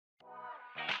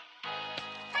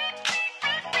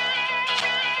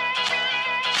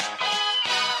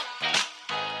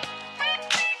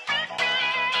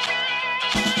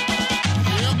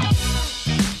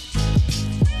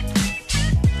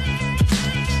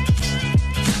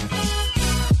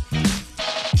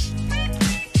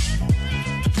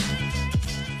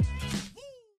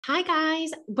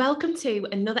welcome to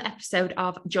another episode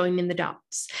of Joining the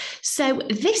Dots. So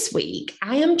this week,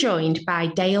 I am joined by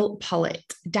Dale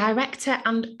Pollitt, director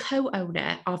and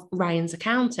co-owner of Ryan's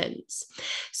Accountants.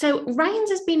 So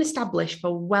Ryan's has been established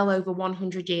for well over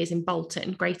 100 years in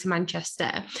Bolton, Greater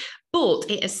Manchester,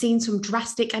 but it has seen some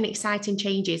drastic and exciting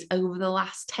changes over the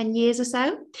last 10 years or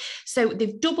so. So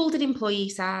they've doubled in employee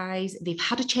size, they've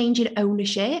had a change in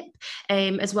ownership,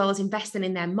 as well as investing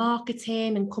in their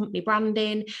marketing and company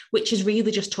branding, which has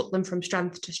really just took them from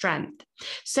strength to strength.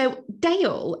 So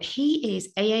Dale, he is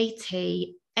AAT,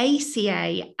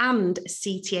 ACA and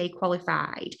CTA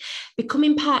qualified,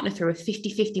 becoming partner through a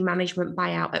 50-50 management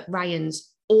buyout at Ryan's,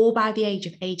 all by the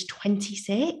age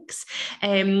 26.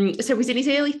 So he's in his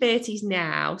early 30s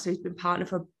now. So he's been partner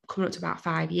for coming up to about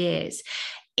 5 years.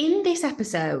 In this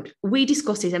episode, we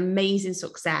discuss his amazing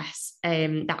success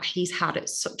that he's had at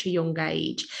such a young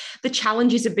age, the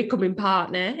challenges of becoming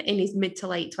partner in his mid to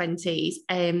late 20s,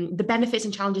 the benefits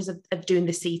and challenges of doing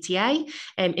the CTA,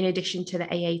 in addition to the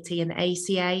AAT and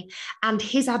the ACA, and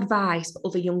his advice for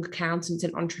other young accountants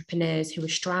and entrepreneurs who are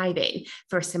striving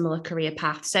for a similar career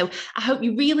path. So I hope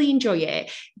you really enjoy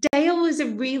it. Dale was a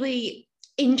really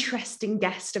interesting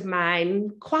guest of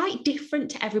mine, quite different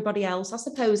to everybody else, I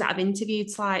suppose, that I've interviewed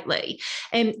slightly.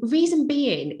 Reason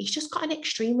being, he's just got an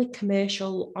extremely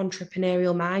commercial,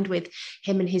 entrepreneurial mind with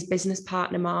him and his business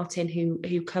partner, Martin,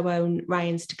 who co-own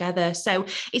Ryan's together. So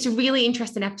it's a really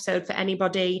interesting episode for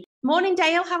anybody. Morning,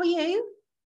 Dale. How are you?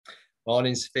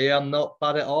 Morning, Sophia. I'm not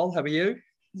bad at all. How are you?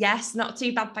 Yes, not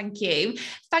too bad, thank you.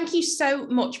 Thank you so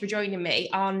much for joining me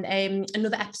on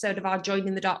another episode of our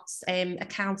Joining the Dots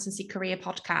accountancy career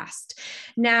podcast.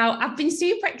 Now, I've been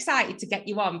super excited to get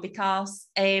you on because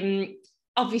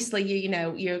obviously,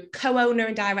 you're co-owner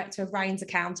and director of Ryan's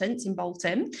Accountants in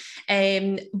Bolton,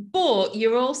 but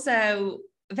you're also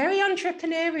very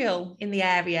entrepreneurial in the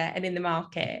area and in the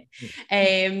market.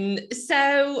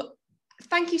 So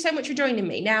thank you so much for joining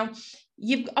me. Now,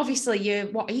 are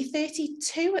you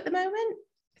 32 at the moment?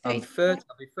 I'll be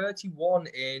 31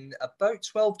 in about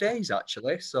 12 days,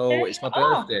 actually. So it's my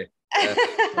birthday.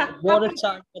 What a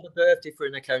time for the birthday for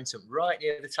an accountant, right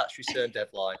near the tax return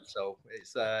deadline. So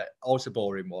it's always a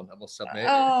boring one, I must admit.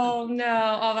 Oh,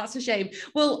 no. Oh, that's a shame.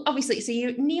 Well, obviously, so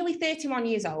you're nearly 31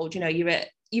 years old.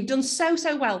 You've done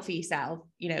so well for yourself.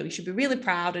 You should be really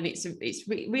proud, and it's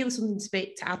really something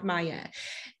to admire.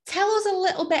 Tell us a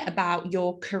little bit about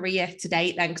your career to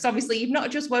date then, because obviously you've not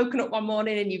just woken up one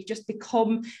morning and you've just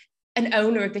become an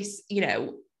owner of this,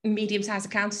 medium-sized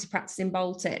accountancy practice in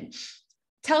Bolton.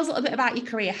 Tell us a little bit about your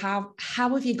career. How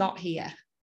have you got here?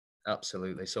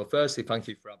 Absolutely. So firstly, thank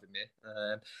you for having me.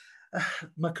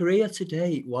 My career to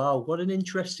date, wow, what an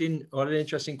interesting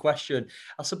question.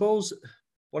 I suppose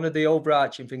one of the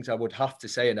overarching things I would have to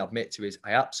say and admit to is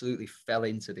I absolutely fell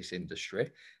into this industry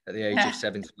at the age of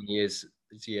 17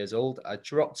 years old. I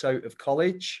dropped out of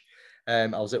college. I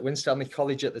was at Winstanley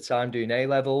College at the time doing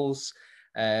A-levels.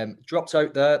 Dropped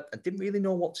out there and didn't really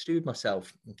know what to do with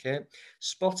myself. Okay,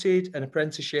 spotted an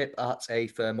apprenticeship at a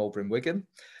firm over in Wigan,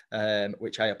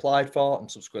 which I applied for and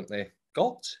subsequently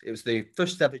got. It was the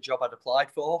first ever job I'd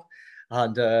applied for,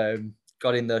 and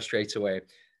got in there straight away.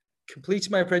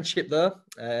 Completed my apprenticeship there,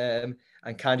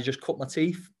 and kind of just cut my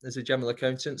teeth as a general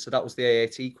accountant. So that was the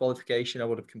AAT qualification I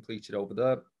would have completed over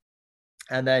there.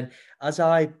 And then as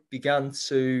I began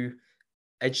to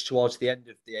edge towards the end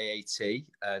of the AAT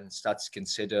and started to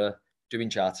consider doing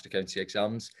chartered accounting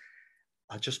exams,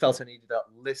 I just felt I needed a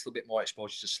little bit more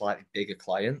exposure to slightly bigger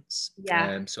clients.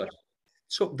 Yeah. So I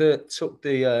took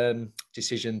the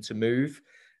decision to move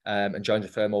and joined a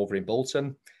firm over in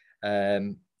Bolton.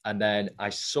 And then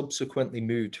I subsequently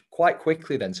moved quite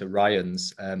quickly then to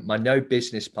Ryan's. My now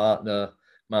business partner,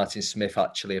 Martin Smith,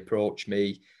 actually approached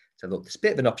me. So look, there's a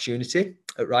bit of an opportunity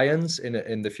at Ryan's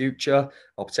in the future,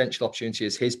 or potential opportunity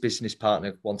as his business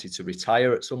partner wanted to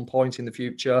retire at some point in the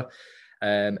future.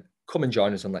 Come and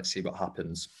join us and let's see what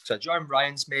happens. So I joined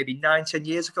Ryan's maybe 9-10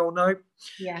 years ago now.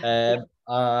 Yeah.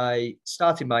 I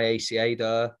started my ACA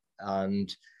there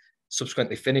and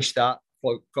subsequently finished that.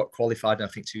 Got qualified in, I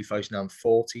think,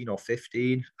 2014 or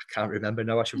 15. I can't remember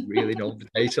now. I should really know the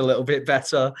date a little bit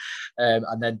better.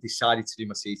 And then decided to do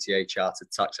my CTA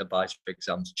Chartered Tax Advisor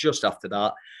exams just after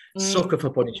that. Sucker for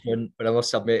punishment, but I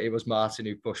must admit it was Martin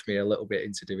who pushed me a little bit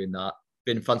into doing that.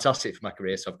 Been fantastic for my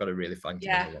career, so I've got to really thank him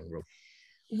in the long run.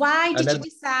 Why did you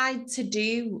decide to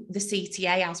do the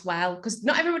CTA as well? Because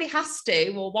not everybody has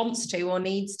to or wants to or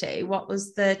needs to. What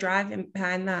was the driving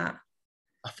behind that?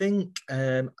 I think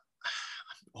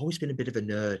always been a bit of a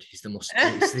nerd. It's the honest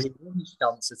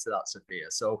answer to that, Sophia.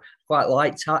 So quite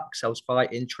like tax. I was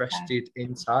quite interested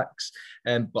in tax,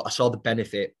 but I saw the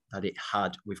benefit that it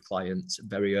had with clients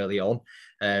very early on.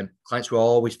 Clients were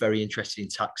always very interested in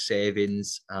tax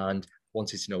savings and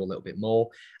wanted to know a little bit more.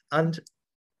 And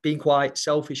being quite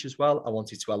selfish as well, I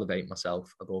wanted to elevate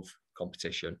myself above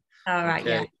competition. All right,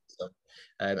 okay. yeah. So,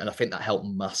 and I think that helped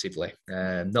massively.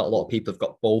 Not a lot of people have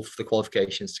got both the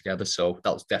qualifications together, so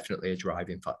that was definitely a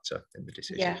driving factor in the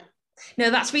decision. Yeah. No,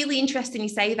 that's really interesting you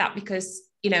say that, because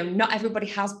not everybody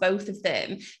has both of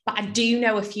them, but I do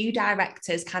know a few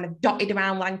directors kind of dotted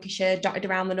around Lancashire, dotted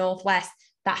around the Northwest,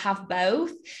 that have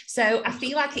both. So I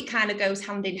feel like it kind of goes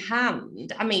hand in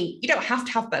hand. I mean, you don't have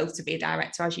to have both to be a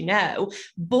director, as you know,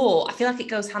 but I feel like it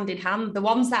goes hand in hand. The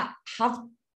ones that have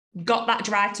got that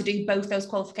drive to do both those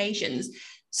qualifications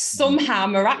somehow,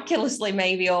 miraculously,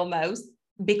 maybe almost,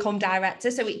 become director.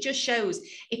 So it just shows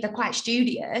if they're quite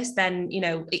studious, then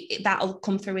that'll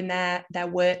come through in their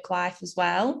work life as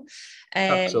well.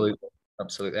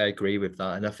 Absolutely, I agree with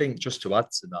that. And I think just to add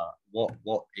to that,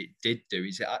 what it did do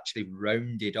is it actually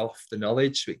rounded off the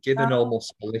knowledge. So it gave an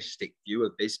almost holistic view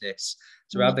of business.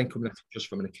 So rather than coming just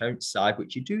from an account side,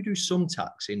 which you do some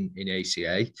tax in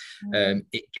ACA,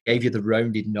 it gave you the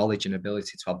rounded knowledge and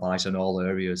ability to advise on all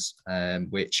areas,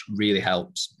 which really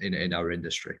helps in our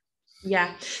industry.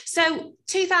 Yeah. So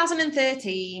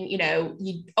 2013,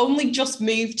 you only just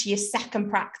moved to your second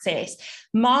practice.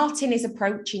 Martin is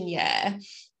approaching you.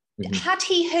 Had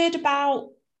he heard about,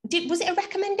 was it a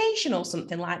recommendation or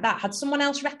something like that? Had someone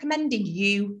else recommended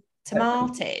you to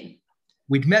Martin?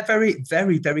 We'd met very,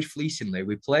 very, very fleetingly.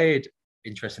 We played,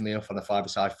 interestingly enough, on a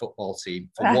five-a-side football team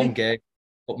for one game,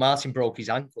 but Martin broke his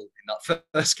ankle in that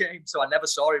first game, so I never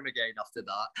saw him again after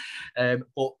that.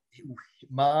 But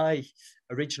my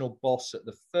original boss at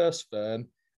the first firm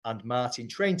and Martin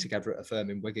trained together at a firm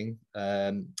in Wigan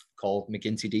called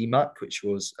McGinty DMAC, which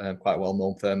was quite a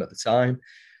well-known firm at the time.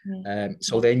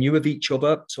 So they knew of each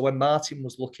other. So when Martin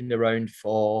was looking around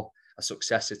for a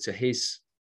successor to his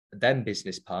then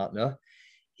business partner,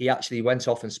 he actually went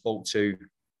off and spoke to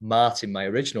Martin, my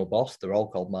original boss. They're all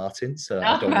called Martin, so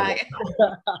I don't know.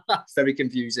 It's very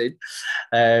confusing.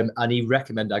 And he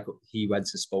recommended he went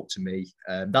and spoke to me.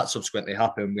 That subsequently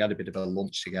happened. We had a bit of a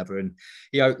lunch together, and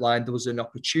he outlined there was an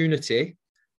opportunity,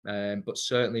 but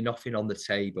certainly nothing on the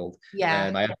table. I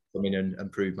had to come in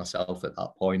and prove myself at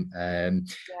that point. And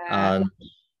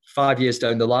 5 years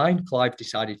down the line, Clive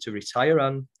decided to retire,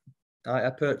 and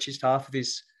I purchased half of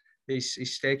his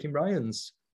stake in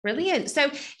Ryan's. Brilliant.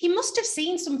 So he must have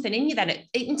seen something in you then.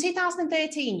 In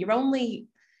 2013, you're only,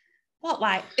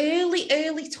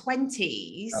 early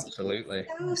 20s. Absolutely.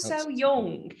 So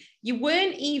young. You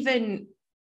weren't even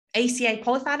ACA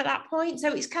qualified at that point.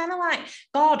 So it's kind of like,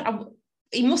 God,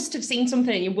 he must have seen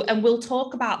something in you. And we'll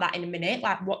talk about that in a minute,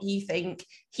 like what you think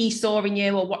he saw in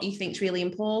you or what you think is really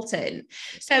important.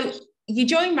 So you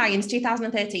joined Ryan's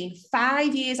 2013,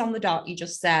 5 years on the dot, you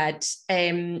just said.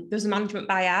 There was a management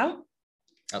buyout.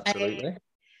 Absolutely.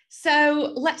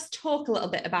 So let's talk a little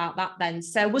bit about that then.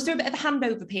 So was there a bit of a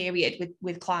handover period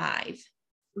with Clive?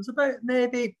 It was about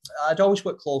maybe, I'd always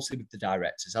worked closely with the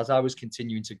directors. As I was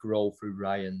continuing to grow through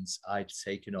Ryan's, I'd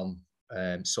taken on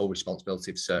sole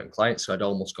responsibility for certain clients. So I'd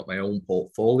almost got my own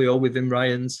portfolio within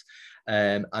Ryan's.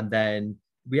 And then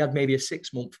we had maybe a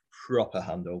 6-month proper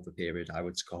handover period, I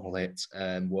would call it,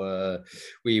 where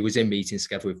we was in meetings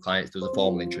together with clients. There was a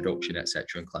formal introduction, etc.,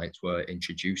 and clients were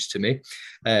introduced to me.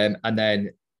 And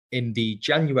then in the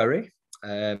January,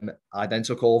 I then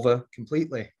took over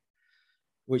completely,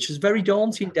 which was a very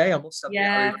daunting day, I must admit.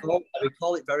 I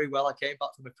recall it very well. I came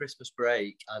back from a Christmas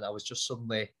break and I was just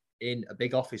suddenly in a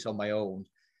big office on my own.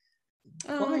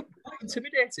 Quite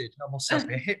intimidated, I must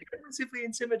admit. Relatively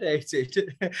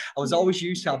intimidated. I was always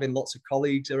used to having lots of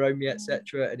colleagues around me,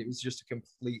 etc., and it was just a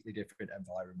completely different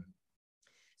environment.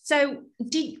 So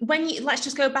let's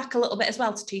just go back a little bit as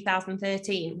well to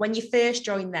 2013. When you first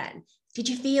joined then, did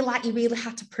you feel like you really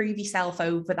had to prove yourself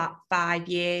over that 5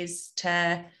 years?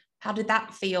 How did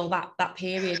that feel, that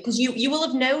period? Because you will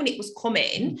have known it was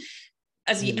coming.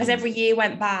 As every year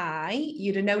went by,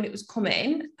 you'd have known it was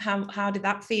coming. How did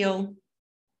that feel?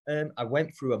 I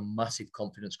went through a massive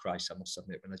confidence crisis, I must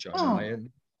admit, when I joined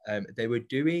Ryan. They were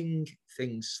doing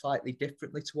things slightly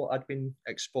differently to what I'd been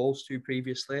exposed to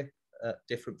previously at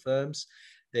different firms.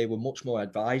 They were much more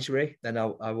advisory than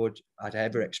I'd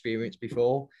ever experienced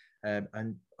before. And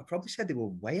I probably said they were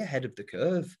way ahead of the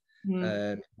curve.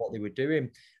 What they were doing.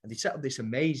 And they set up this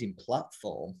amazing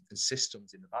platform and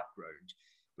systems in the background,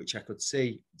 which I could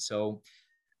see. So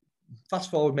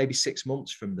fast forward maybe 6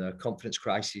 months from the confidence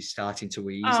crisis starting to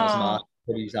ease as Martin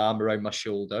put his arm around my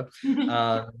shoulder,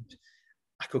 and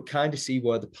I could kind of see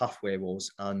where the pathway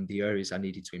was and the areas I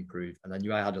needed to improve. And I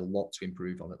knew I had a lot to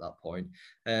improve on at that point.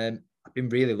 I've been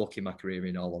really lucky in my career,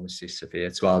 in all honesty,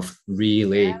 Sophia, to have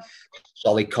really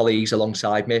solid colleagues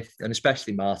alongside me, and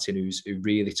especially Martin, who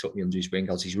really took me under his wing.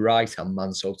 I was his right-hand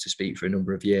man, so to speak, for a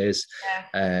number of years.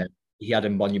 He had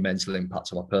a monumental impact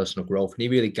on my personal growth, and he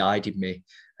really guided me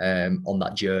on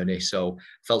that journey. So I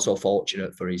felt so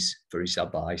fortunate for his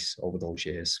advice over those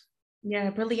years. Yeah,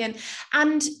 brilliant.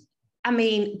 And I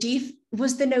mean,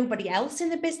 was there nobody else in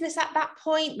the business at that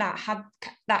point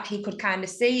that he could kind of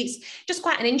see? It's just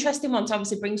quite an interesting one to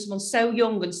obviously bring someone so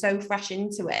young and so fresh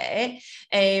into it.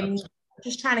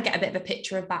 Just trying to get a bit of a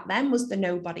picture of back then. Was there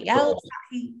nobody else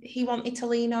that he wanted to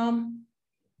lean on?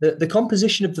 The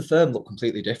composition of the firm looked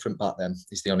completely different back then,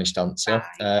 is the honest answer.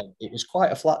 Right. It was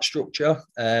quite a flat structure,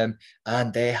 and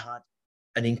they had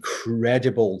an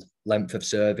incredible length of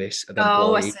service of employees.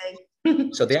 Oh, I see.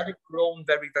 So they had grown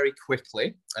very, very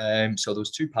quickly. So there was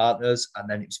 2 partners, and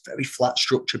then it was very flat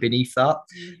structure beneath that.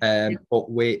 But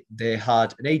they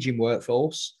had an aging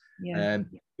workforce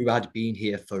who had been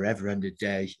here forever and a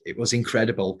day. It was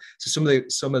incredible. So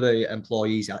some of the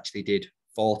employees actually did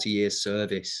 40 years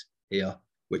service here,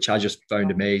 which I just found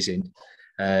amazing.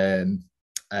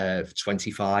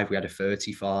 25, we had a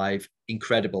 35,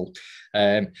 incredible.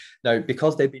 Now,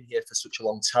 because they've been here for such a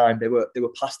long time, they were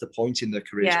past the point in their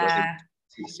careers where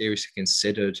they seriously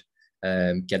considered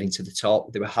getting to the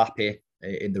top. They were happy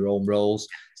in their own roles.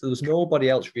 So there was nobody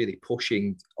else really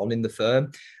pushing on in the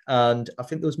firm. And I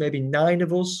think there was maybe 9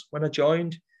 of us when I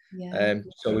joined.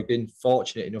 So we've been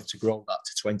fortunate enough to grow that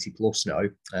to 20 plus now.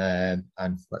 And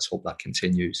let's hope that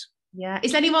continues. Yeah.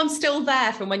 Is anyone still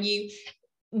there from when you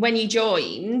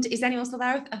joined? Is anyone still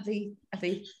there? Have they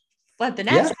fled the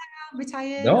nest now,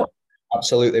 retired? No,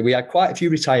 absolutely. We had quite a few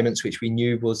retirements, which we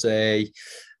knew was a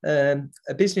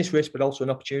business risk, but also an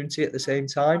opportunity at the same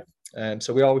time.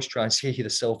 So we always try and see the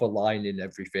silver lining in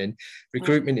everything.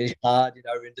 Recruitment is hard in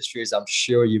our industry, as I'm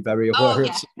sure you're very aware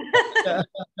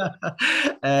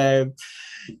of.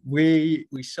 We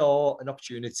saw an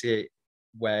opportunity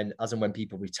when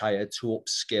people retired to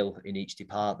upskill in each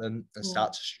department and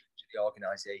start to structure the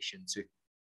organisation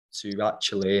to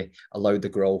actually allow the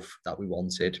growth that we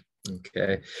wanted.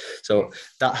 Okay, so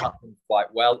that happened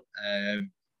quite well.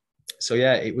 So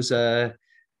yeah, it was I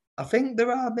think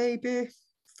there are maybe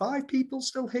 5 people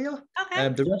still here. Okay.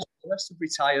 The rest have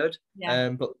retired.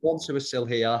 But the ones who are still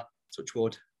here, touch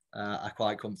wood, are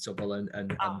quite comfortable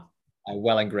and are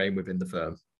well ingrained within the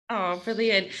firm. Oh,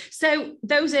 brilliant. So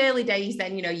those early days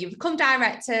then, you've become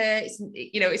director, it's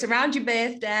around your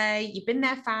birthday, you've been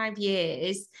there 5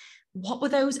 years. What were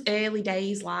those early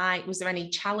days like? Was there any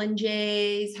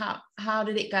challenges? How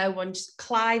did it go when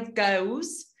Clive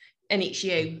goes and it's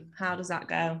you? How does that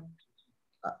go?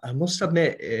 I must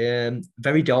admit,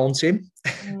 very daunting.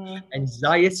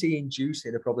 Anxiety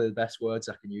inducing are probably the best words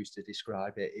I can use to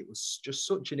describe it. It was just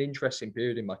such an interesting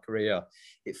period in my career.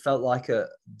 It felt like the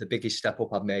biggest step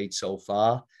up I've made so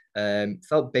far.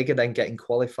 Felt bigger than getting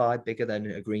qualified, bigger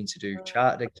than agreeing to do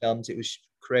chartered exams. It was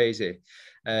crazy.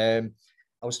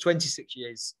 I was 26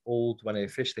 years old when I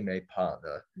officially made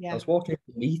partner. I was walking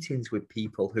into meetings with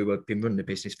people who had been running the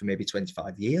business for maybe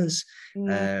 25 years,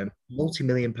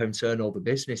 multi-million pound turnover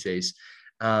businesses.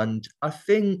 And I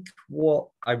think what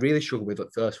I really struggled with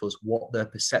at first was what their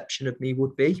perception of me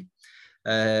would be.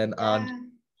 And I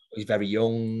was very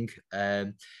young.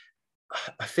 I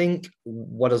think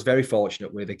what I was very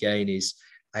fortunate with, again, is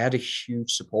I had a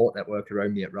huge support network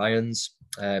around me at Ryan's.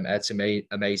 I had some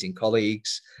amazing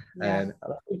colleagues. And I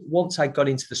think once I got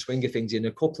into the swing of things in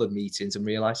a couple of meetings and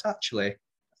realised, actually,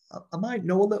 I might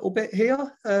know a little bit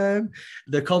here,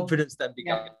 the confidence then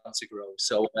began to grow.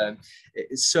 So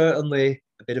it's certainly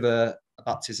a bit of a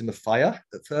baptism of fire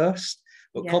at first,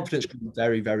 but confidence grew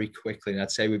very, very quickly. And I'd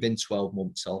say within 12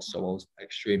 months or so, I was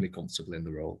extremely comfortable in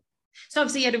the role. So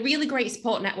obviously you had a really great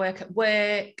support network at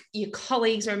work. Your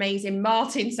colleagues are amazing.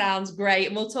 Martin sounds great.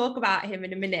 And we'll talk about him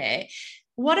in a minute.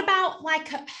 What about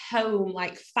like at home,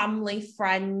 like family,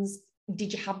 friends?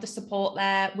 Did you have the support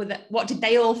there? What did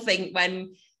they all think when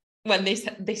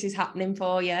this is happening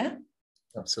for you?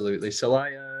 Absolutely. So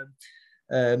I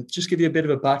just give you a bit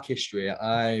of a back history.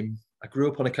 I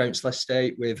grew up on a council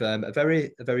estate with a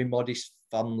very modest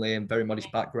family and very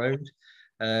modest background.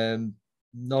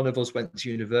 None of us went to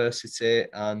university,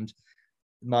 and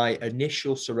my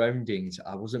initial surroundings,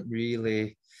 I didn't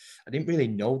really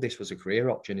know this was a career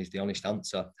option, is the honest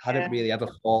answer. I hadn't really ever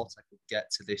thought I could get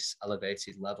to this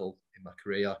elevated level in my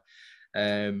career.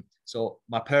 So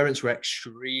my parents were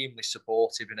extremely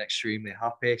supportive and extremely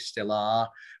happy, still are.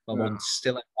 My mum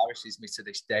still embarrasses me to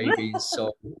this day,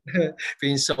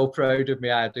 being so proud of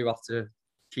me. I do have to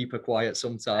keep her quiet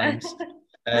sometimes.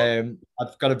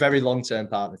 I've got a very long-term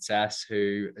partner, Tess,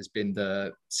 who has been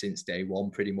there since day one,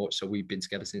 pretty much. So we've been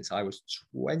together since I was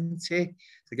 20,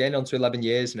 so getting on to 11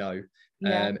 years now.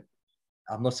 Yeah.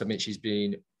 I must admit, she's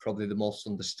been probably the most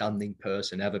understanding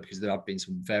person ever, because there have been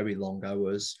some very long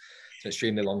hours, some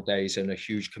extremely long days, and a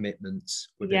huge commitments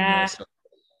within there. So,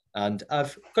 and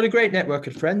I've got a great network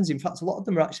of friends. In fact, a lot of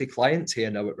them are actually clients here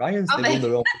now at Ryan's. They run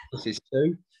their own businesses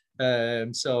too.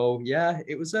 So yeah,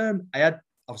 it was. I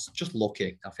was just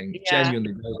lucky. I think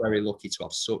genuinely very lucky to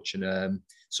have such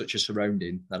a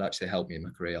surrounding that actually helped me in my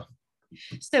career.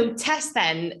 So Tess,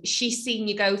 then, she's seen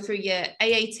you go through your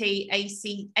AAT,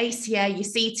 ACA, your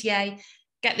CTA,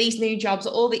 get these new jobs,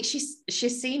 all that. She's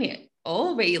seen it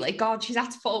all, really. God, she's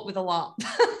had to put up with a lot.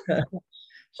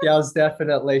 She has,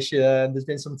 definitely. There's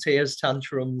been some tears,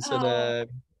 tantrums, and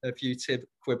a few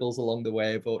quibbles along the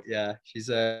way, but yeah, she's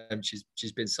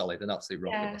been solid and absolutely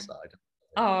rock on my side.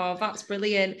 Oh, that's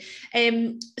brilliant.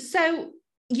 So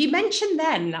you mentioned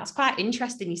then, that's quite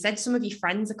interesting. You said some of your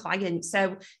friends are clients,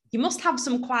 so you must have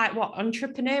some quite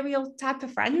entrepreneurial type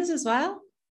of friends as well.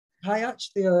 I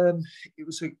actually, it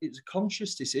was a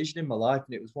conscious decision in my life,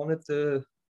 and it was one of the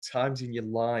times in your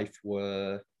life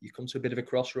where you come to a bit of a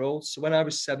crossroads. So when I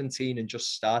was 17 and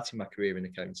just starting my career in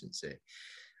accountancy,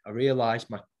 I realised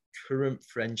my current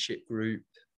friendship group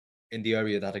in the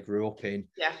area that I grew up in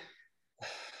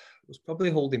was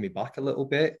probably holding me back a little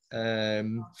bit.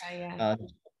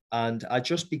 And I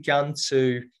just began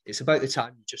to, it's about the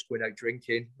time you just went out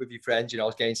drinking with your friends. I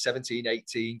was getting 17,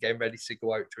 18, getting ready to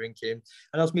go out drinking.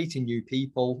 And I was meeting new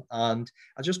people. And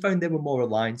I just found they were more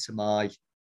aligned to my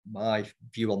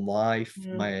view on life,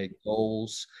 my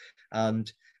goals,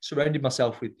 and surrounded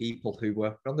myself with people who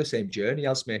were on the same journey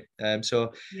as me. Tess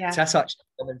actually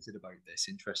commented about this,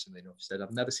 interestingly enough. She said,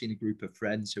 I've never seen a group of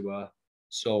friends who are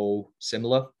so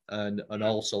similar and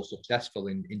also successful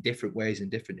in different ways in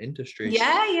different industries.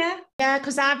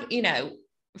 Because I've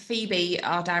Phoebe,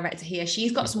 our director here,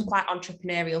 she's got some quite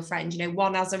entrepreneurial friends.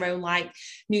 One has her own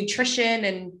nutrition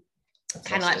and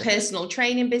kind of personal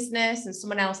training business, and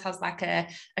someone else has a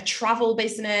travel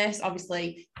business.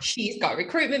 Obviously she's got a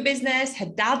recruitment business. Her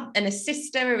dad and her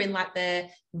sister are in the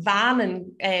van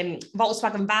and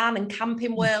Volkswagen van and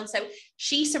camping world, so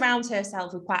she surrounds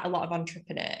herself with quite a lot of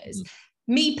entrepreneurs.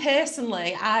 Me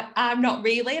personally, I'm not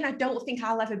really, and I don't think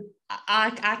I'll ever,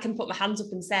 I can put my hands up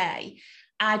and say,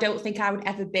 I don't think I would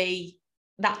ever be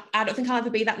that. I don't think I'll ever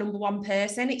be that number one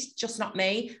person. It's just not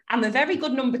me. I'm a very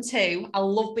good number two. I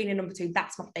love being a number two.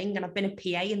 That's my thing. And I've been a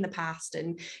PA in the past,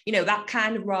 and, that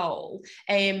kind of role.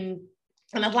 And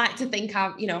I'd like to think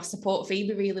I support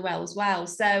Phoebe really well as well.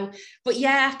 So, but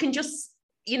yeah, I can just,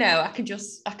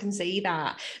 I can see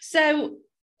that. So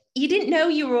you didn't know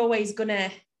you were always gonna,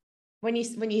 when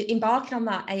you embarking on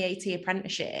that AAT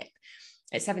apprenticeship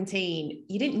at 17,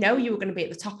 you didn't know you were going to be at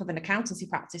the top of an accountancy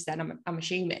practice then, I'm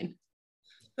assuming.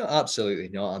 No, absolutely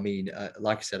not. I mean,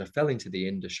 like I said, I fell into the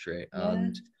industry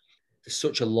and there's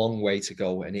such a long way to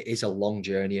go, and it is a long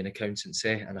journey in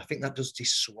accountancy. And I think that does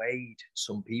dissuade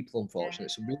some people, unfortunately.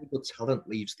 Some really good talent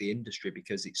leaves the industry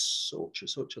because it's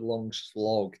such a long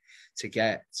slog to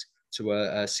get to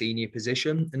a senior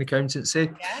position in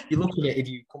accountancy. You're looking at, if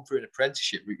you come through an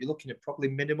apprenticeship route, you're looking at probably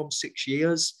minimum 6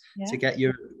 years to get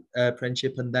your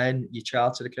apprenticeship and then your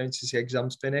chartered accountancy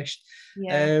exams finished.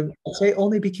 I'd say it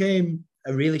only became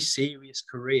a really serious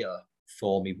career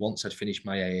for me once I'd finished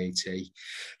my AAT.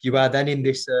 You are then in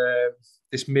this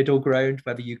middle ground,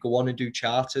 whether you go on and do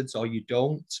chartered or you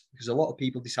don't, because a lot of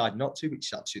people decide not to,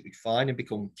 which is absolutely fine, and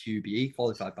become QBE,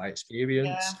 qualified by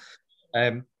experience.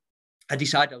 I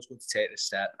decided I was going to take this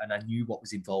step, and I knew what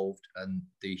was involved and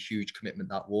the huge commitment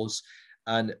that was.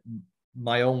 And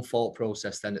my own thought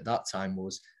process then at that time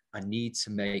was, I need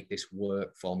to make this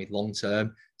work for me long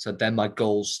term. So then my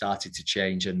goals started to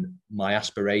change and my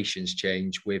aspirations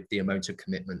changed with the amount of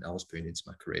commitment I was putting into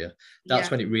my career.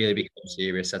 That's when it really became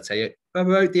serious. I'd say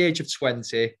about the age of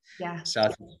 20,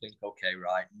 started to think, okay,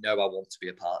 right, now I want to be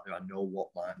a partner. I know what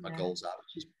my goals are,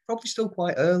 which is probably still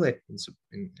quite early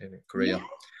in a career.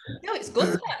 No, it's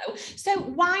good though. So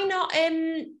why not,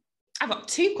 I've got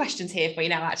two questions here for you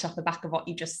now, actually, off the back of what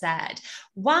you just said.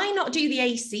 Why not do the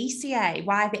ACCA?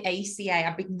 Why the ACA?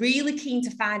 I'd be really keen to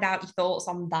find out your thoughts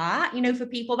on that, for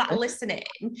people that are listening.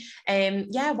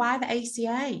 Why the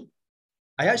ACA?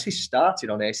 I actually started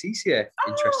on ACCA,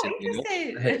 Oh, interestingly enough.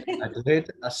 interesting. I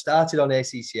did. I started on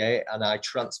ACCA and I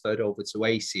transferred over to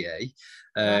ACA.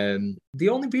 Right. The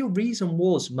only real reason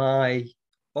was my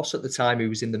boss at the time, who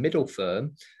was in the middle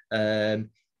firm,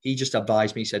 he just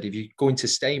advised me, he said, if you're going to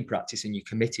stay in practice and you're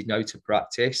committed now to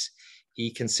practice, he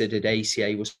considered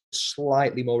ACA was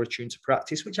slightly more attuned to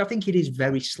practice, which I think it is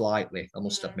very slightly, I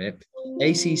must admit.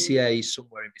 ACCA is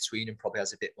somewhere in between and probably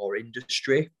has a bit more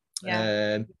industry.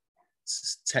 Yeah.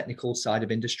 Technical side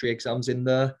of industry exams in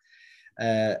there.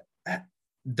 Uh,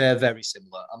 they're very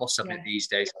similar. I must admit, these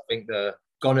days, I think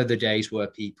gone are the days where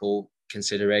people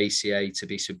consider ACA to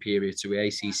be superior to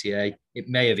ACCA. It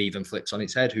may have even flipped on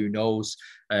its head, who knows?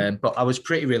 But I was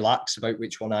pretty relaxed about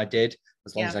which one I did,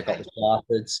 as long as I got the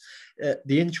charters.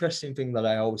 The interesting thing that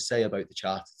I always say about the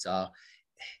charters are,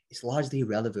 it's largely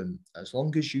irrelevant. As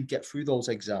long as you get through those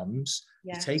exams,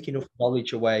 you take enough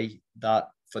knowledge away that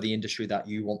for the industry that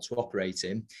you want to operate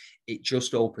in, it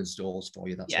just opens doors for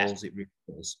you. That's all it really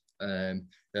does.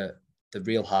 The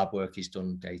real hard work is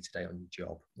done day to day on your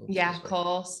job. Yeah, of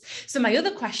course. So my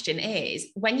other question is,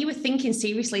 when you were thinking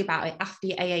seriously about it after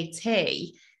your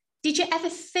AAT, did you ever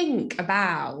think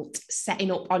about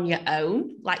setting up on your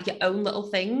own, like your own little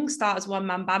thing, start as one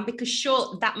man band? Because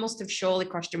sure, that must have surely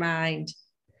crossed your mind.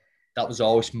 That was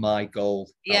always my goal.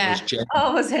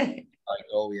 Was it? My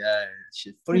goal, yeah. It's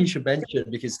funny you should mention,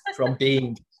 because from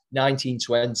being 19,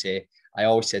 20, I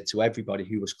always said to everybody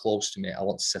who was close to me, I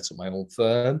want to set up my own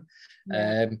firm.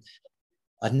 That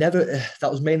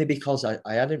was mainly because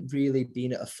I hadn't really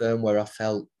been at a firm where I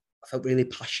felt really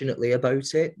passionately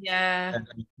about it. Yeah.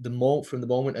 From the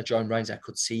moment I joined Ryan's, I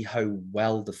could see how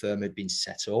well the firm had been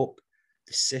set up.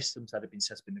 The systems that had been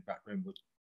set up in the background,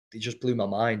 they just blew my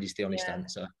mind, is the honest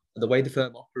answer. And the way the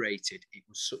firm operated, it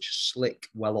was such a slick,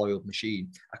 well-oiled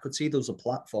machine. I could see there was a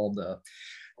platform there.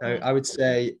 Now, I would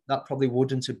say that probably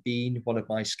wouldn't have been one of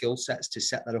my skill sets to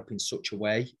set that up in such a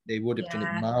way. They would have done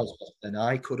it miles better than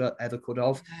I could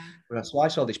have. But so I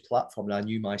saw this platform and I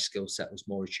knew my skill set was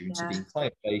more attuned to being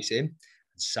client-facing,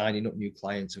 signing up new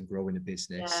clients and growing a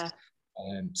business.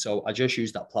 So I just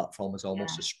used that platform as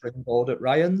almost a springboard at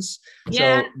Ryan's.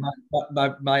 So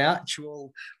my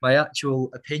actual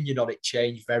opinion on it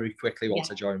changed very quickly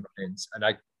once I joined Ryan's, and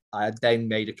I then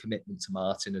made a commitment to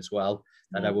Martin as well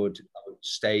that I would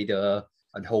stay there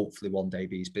and hopefully one day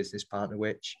be his business partner,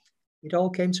 which it all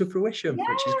came to fruition,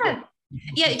 which is good.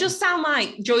 Yeah, it does sound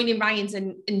like joining Ryan's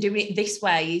and doing it this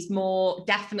way is more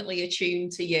definitely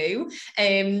attuned to you.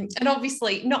 And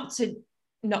obviously not to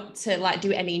like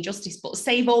do it any injustice, but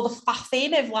save all the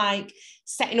faffing of like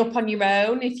setting up on your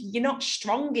own if you're not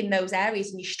strong in those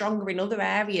areas and you're stronger in other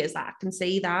areas. I can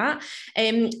see that.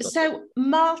 So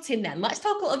Martin, then let's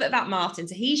talk a little bit about Martin.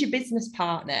 So he's your business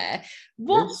partner.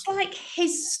 What's like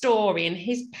his story and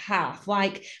his path?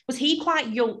 Like, was he quite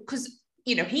young? Because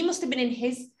he must have been in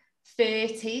his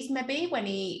 30s maybe when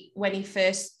he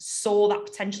first saw that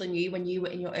potential in you when you were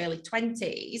in your early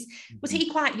 20s. Was he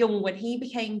quite young when he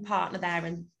became partner there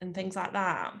and things like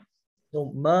that?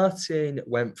 So Martin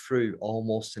went through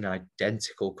almost an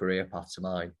identical career path to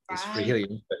mine. It's really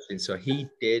interesting. So he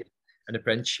did an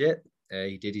apprenticeship.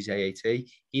 He did his AAT.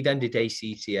 He then did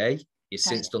ACCA. He's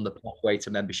since done the pathway to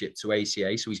membership to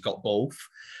ACA. So he's got both.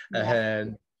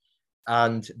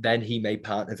 And then he made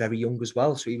partner very young as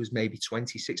well. So he was maybe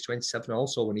 26, 27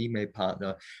 also when he made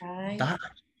partner. That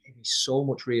gave me so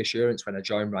much reassurance when I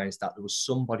joined Ryan's that there was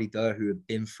somebody there who had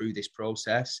been through this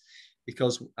process.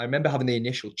 Because I remember having the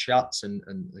initial chats and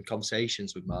the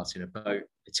conversations with Martin about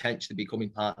potentially becoming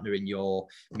partner in your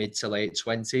mid to late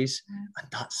 20s. And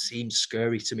that seemed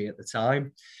scary to me at the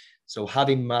time. So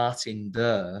having Martin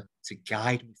there to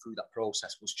guide me through that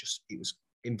process it was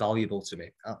invaluable to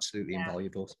me, absolutely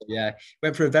invaluable. So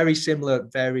went for a very similar,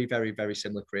 very, very, very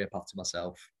similar career path to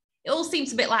myself. It all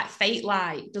seems a bit like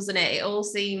fate-like, doesn't it? It all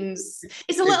seems,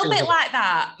 it's a little bit like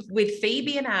that with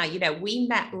Phoebe and I. We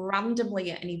met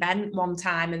randomly at an event one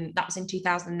time, and that was in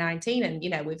 2019. And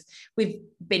we've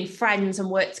been friends and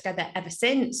worked together ever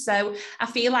since. So I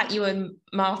feel like you and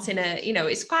Martin are,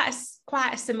 it's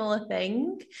quite a similar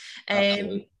thing.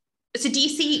 So do you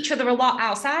see each other a lot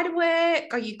outside of work?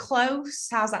 Are you close?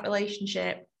 How's that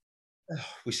relationship?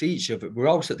 We see each other. We're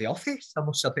always at the office, I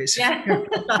must admit.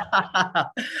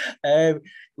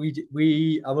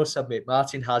 I must admit,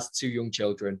 Martin has 2 young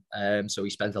children, so he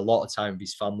spends a lot of time with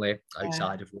his family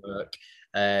outside of work.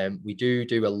 We do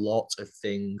a lot of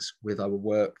things with our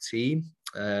work team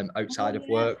outside of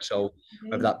work. So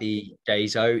whether that be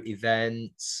days out,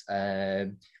 events.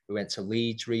 We went to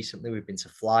Leeds recently. We've been to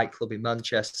Flight Club in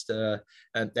Manchester.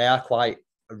 They are quite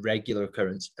a regular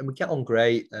occurrence, and we get on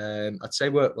great. I'd say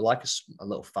we're like a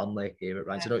little family here at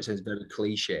Ryan's. I know it sounds very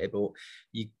cliche, but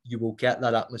you will get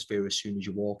that atmosphere as soon as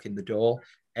you walk in the door.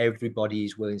 Everybody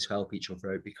is willing to help each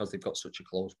other out because they've got such a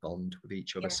close bond with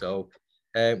each other. So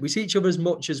we see each other as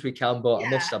much as we can, but I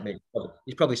must admit,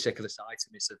 he's probably sick of the sight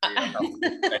of me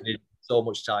spending so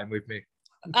much time with me.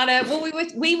 I know. Well,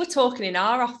 we were talking in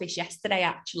our office yesterday,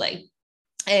 actually.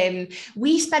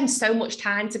 We spend so much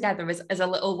time together as a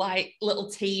little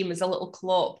team, as a little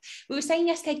club. We were saying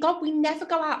yesterday, God, we never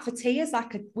go out for tea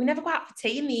we never go out for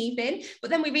tea in the evening.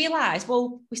 But then we realised,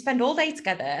 well, we spend all day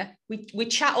together, we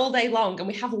chat all day long, and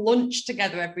we have lunch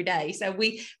together every day. So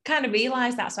we kind of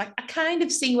realised that. So I kind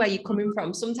of see where you're coming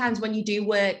from. Sometimes when you do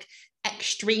work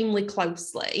extremely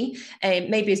closely,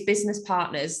 maybe as business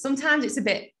partners, sometimes it's a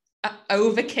bit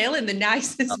overkill in the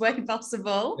nicest way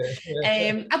possible.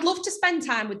 I'd love to spend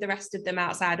time with the rest of them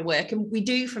outside of work, and we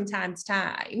do from time to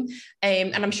time.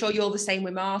 And I'm sure you're the same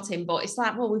with Martin, but it's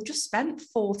like, well, we've just spent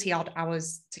 40 odd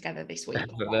hours together this week.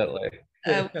 Definitely.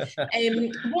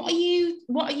 What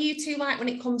are you two like when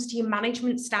it comes to your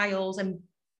management styles and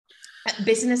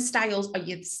business styles? Are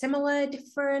you similar,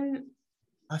 different?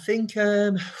 I think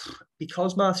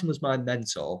because Martin was my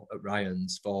mentor at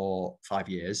Ryan's for 5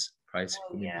 years prior to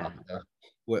becoming partner,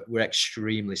 we're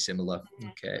extremely similar.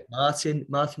 Okay,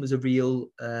 Martin was a real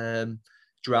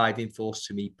driving force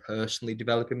to me personally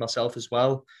developing myself as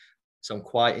well. So I'm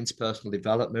quite into personal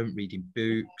development, reading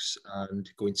books and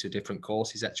going to different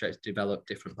courses, etc., to develop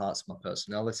different parts of my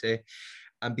personality.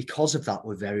 And because of that,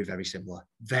 we're very, very similar.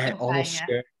 Almost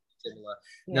similar.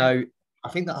 Yeah. Now, I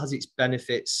think that has its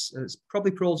benefits. There's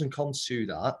probably pros and cons to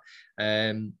that.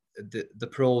 The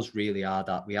pros really are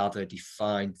that we have a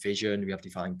defined vision, we have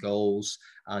defined goals,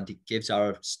 and it gives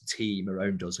our team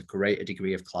around us a greater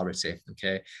degree of clarity.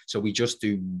 Okay, so we just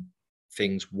do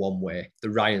things one way, the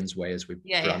Ryan's way, as we've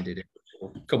branded it.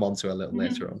 We'll come on to a little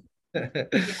later on.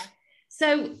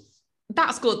 So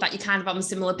that's good that you're kind of on a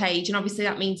similar page, and obviously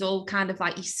that means all kind of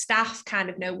like your staff kind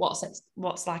of know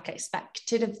what's like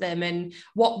expected of them and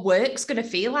what work's going to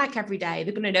feel like every day.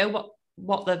 They're going to know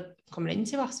what they're coming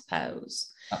into, I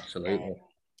suppose. Absolutely.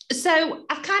 So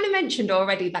I've kind of mentioned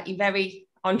already that you're very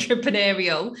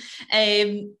entrepreneurial.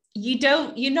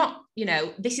 You're not,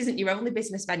 this isn't your only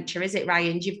business venture, is it,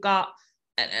 Ryan? You've got,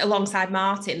 alongside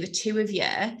Martin, the two of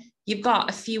you've got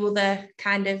a few other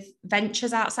kind of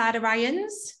ventures outside of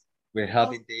Ryan's. We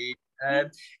have indeed.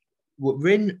 We're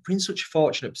in such a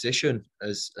fortunate position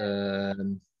as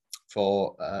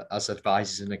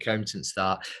advisors and accountants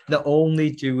that not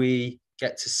only do we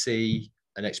get to see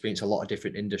and experience a lot of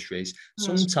different industries,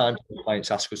 sometimes clients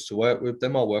ask us to work with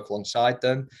them or work alongside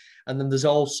them. And then there's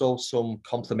also some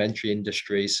complementary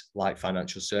industries like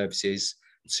financial services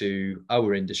to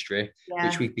our industry,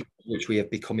 which we have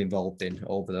become involved in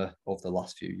over the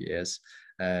last few years.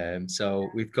 So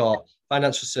we've got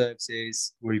financial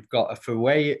services, we've got a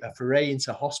foray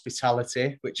into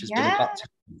hospitality, which has been a baptism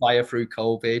of fire through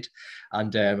COVID,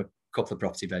 and a couple of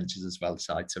property ventures as well,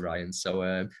 aside to Ryan.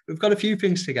 So we've got a few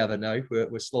things together now.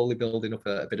 We're slowly building up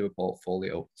a bit of a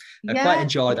portfolio. I quite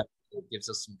enjoy that. It gives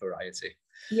us some variety.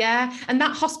 Yeah, and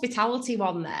that hospitality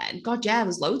one then, God, yeah,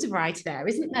 there's loads of variety there,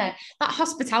 isn't there? That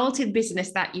hospitality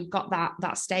business that you've got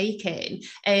that stake in,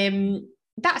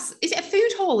 is it a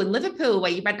food hall in Liverpool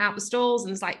where you rent out the stalls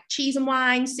and it's like cheese and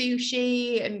wine,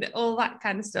 sushi and all that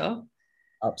kind of stuff?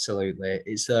 Absolutely.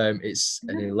 It's an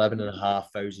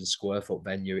 11,500 square foot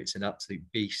venue. It's an absolute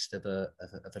beast of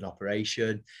an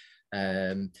operation.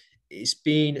 It's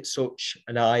been such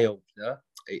an eye opener.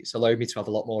 It's allowed me to have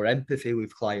a lot more empathy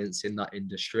with clients in that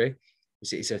industry.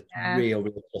 It's a real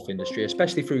tough industry,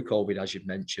 especially through COVID, as you've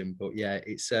mentioned. But yeah,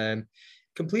 it's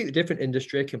completely different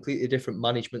industry, completely different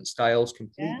management styles,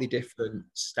 completely different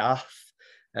staff.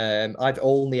 I've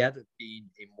only ever been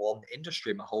in one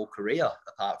industry my whole career,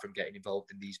 apart from getting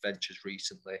involved in these ventures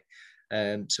recently.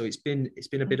 So it's been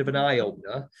a bit of an eye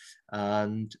opener,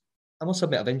 and I must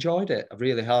admit I've enjoyed it. I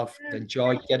really have. I've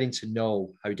enjoyed getting to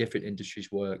know how different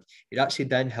industries work. It actually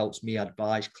then helps me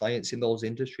advise clients in those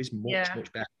industries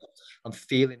much better. I'm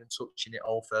feeling and touching it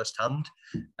all firsthand,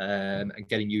 and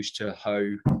getting used to how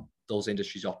those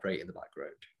industries operate in the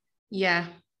background. Yeah.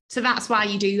 So that's why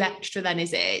you do extra then,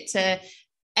 is it? To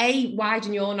A,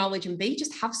 widen your knowledge, and B,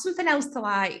 just have something else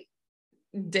to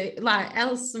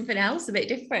something else a bit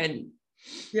different.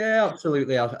 Yeah,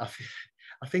 absolutely.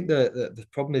 I think the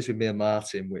problem is with me and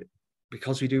Martin,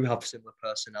 because we do have similar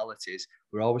personalities,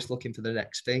 we're always looking for the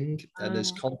next thing. And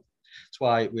that's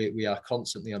why we are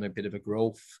constantly on a bit of a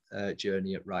growth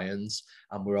journey at Ryan's,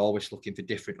 and we're always looking for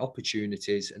different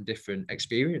opportunities and different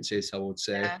experiences, I would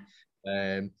say.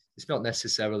 It's not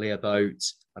necessarily about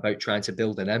about trying to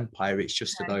build an empire. It's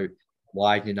just about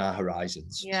widening our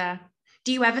horizons. Yeah.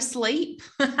 Do you ever sleep?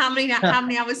 How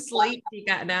many hours sleep do you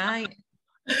get a night?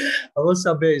 I must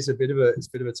admit, it's a bit of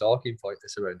a talking point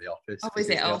this around the office. Oh, is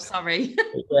it? Oh, sorry.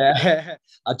 Yeah,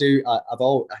 I do. I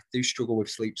do struggle with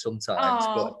sleep sometimes,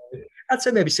 but Oh. I'd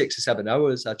say maybe 6 or 7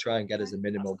 hours. I try and get as a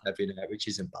minimum every night, which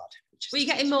isn't bad.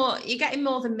 Well, you're getting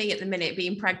more than me at the minute,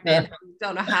 being pregnant. I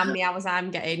don't know how many hours I'm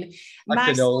getting.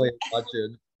 I can only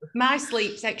imagine. My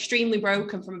sleep's extremely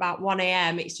broken from about 1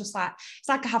 a.m. It's like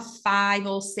I have 5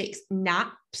 or 6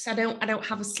 naps. I don't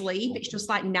have a sleep. It's just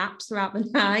like naps throughout the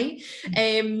night.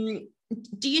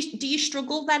 Do you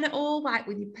struggle then at all, like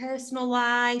with your personal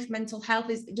life, mental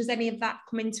health? Does any of that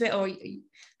come into it, or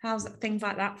how's things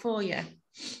like that for you?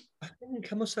 I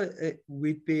think I must say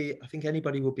I think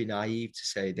anybody would be naive to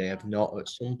say they have not at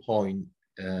some point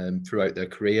throughout their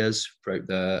careers, throughout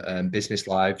their business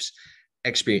lives,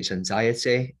 experience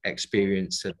anxiety,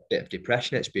 experience a bit of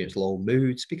depression, experience low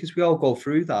moods, because we all go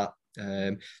through that.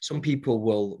 Some people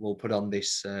will put on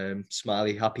this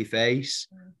smiley, happy face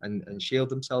and shield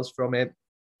themselves from it.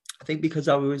 I think because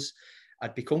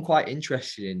I'd become quite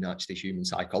interested in actually human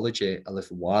psychology a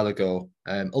little while ago,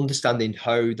 understanding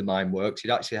how the mind works. It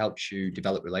actually helps you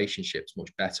develop relationships much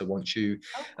better once you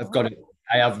have got it.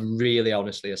 I have really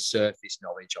honestly a surface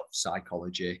knowledge of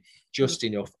psychology, just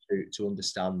enough to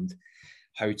understand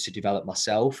how to develop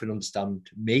myself and understand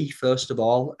me first of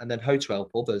all, and then how to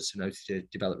help others and how to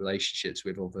develop relationships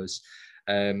with others.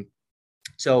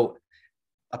 So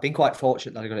I've been quite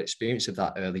fortunate that I got experience of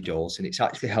that early doors, and it's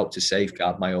actually helped to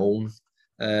safeguard my own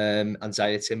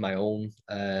anxiety, my own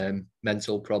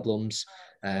mental problems.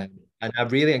 And I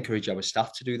really encourage our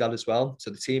staff to do that as well. So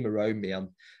the team around me, I'm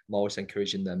always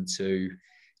encouraging them to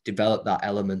develop that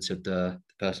element of the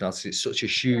personality. It's such a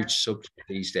huge subject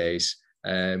these days.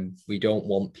 We don't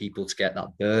want people to get that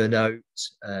burnout.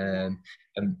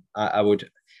 And I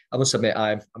must admit,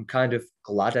 I'm kind of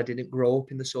glad I didn't grow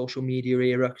up in the social media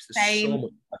era, because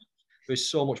there's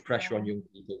so much pressure on young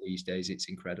people these days. It's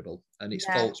incredible, and it's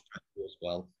false pressure as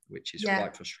well, which is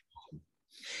quite frustrating.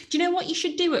 Do you know what you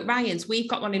should do at Ryan's? We've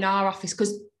got one in our office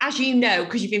because, as you know,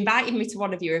 because you've invited me to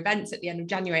one of your events at the end of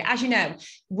January, as you know,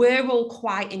 we're all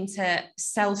quite into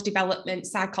self-development,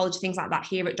 psychology, things like that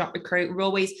here at Dot Recruit. We're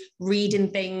always reading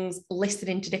things,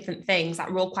 listening to different things. Like,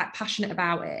 we're all quite passionate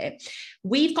about it.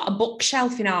 We've got a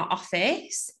bookshelf in our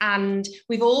office, and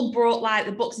we've all brought like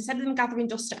the books, instead of them gathering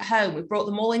dust at home, we've brought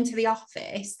them all into the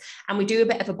office, and we do a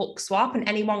bit of a book swap, and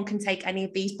anyone can take any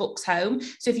of these books home.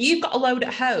 So if you've got a load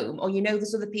at home, or you know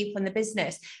there's other people in the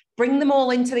business, bring them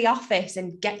all into the office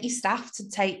and get your staff to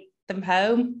take them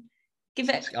home. Give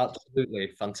it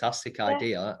absolutely fantastic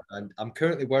idea. And I'm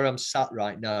currently where I'm sat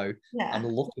right now. I'm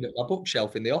looking at my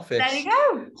bookshelf in the office. There you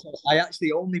go. So I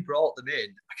actually only brought them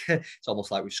in. It's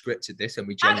almost like we've scripted this, and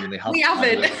we genuinely haven't. We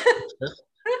haven't.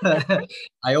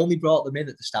 I only brought them in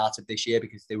at the start of this year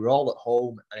because they were all at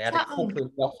home, and I had a couple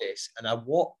in the office, and I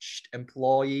watched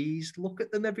employees look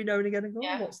at them every now and again and go,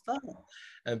 "Oh, what's that?"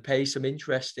 and pay some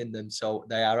interest in them. So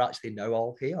they are actually now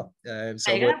all here. I'm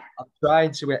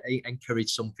trying to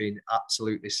encourage something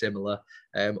absolutely similar.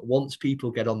 Once people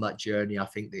get on that journey, I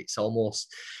think that it's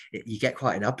almost, you get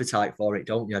quite an appetite for it,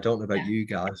 don't you? I don't know about you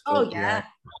guys. But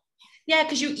yeah,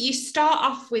 because you start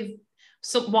off with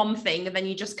one thing and then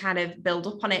you just kind of build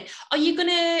up on it. Are you going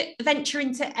to venture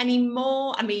into any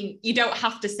more? I mean, you don't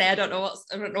have to say. I don't know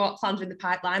what plans are in the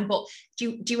pipeline, but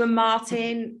do you and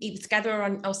Martin, either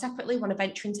together or separately, want to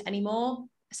venture into any more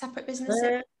separate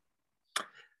businesses?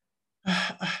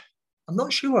 I'm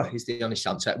not sure is the honest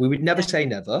answer. We would never say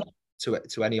never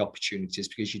to any opportunities,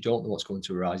 because you don't know what's going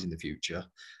to arise in the future.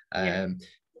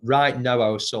 Right now,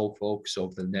 our sole focus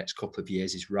over the next couple of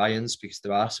years is Ryan's, because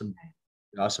there are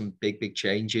some big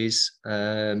changes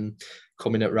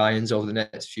coming at Ryan's over the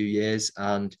next few years,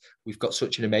 and we've got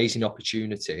such an amazing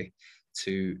opportunity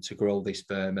to grow this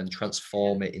firm and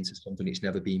transform it into something it's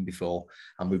never been before,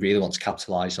 and we really want to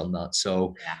capitalize on that.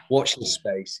 So watch this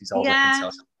space is all I can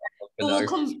tell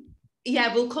you.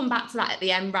 We'll come back to that at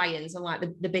the end, Ryan's, and like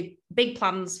the big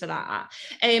plans for that.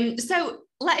 So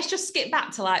let's just skip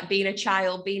back to like being a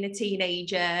child, being a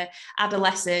teenager,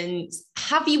 adolescent.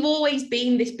 Have you always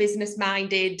been this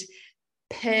business-minded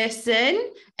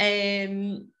person?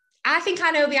 I think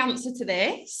I know the answer to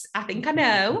this. I think I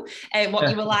know what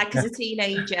you were like as a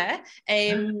teenager.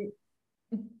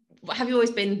 Have you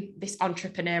always been this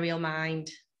entrepreneurial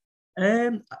mind?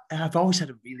 I've always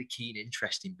had a really keen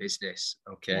interest in business.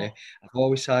 I've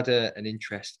always had an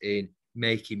interest in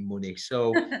making money.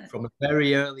 So from a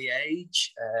very early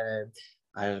age,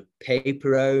 I had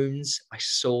paper rounds. I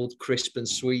sold crisp and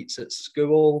sweets at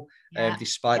school,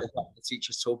 despite the fact the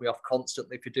teachers told me off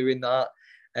constantly for doing that.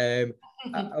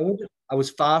 I was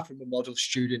far from a model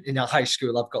student in high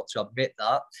school, I've got to admit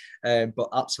that. But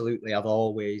absolutely, I've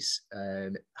always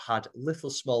had little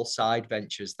small side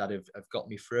ventures that have got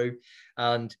me through,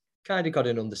 and kind of got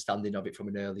an understanding of it from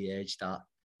an early age that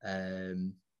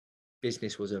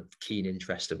business was a keen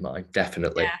interest of mine,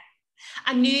 definitely. Yeah.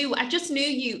 I just knew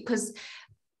you because,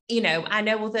 I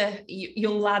know other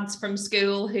young lads from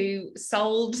school who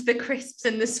sold the crisps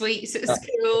and the sweets at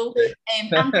school,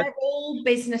 and they're all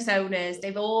business owners.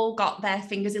 They've all got their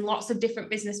fingers in lots of different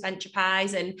business venture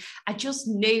pies, and I just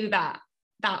knew that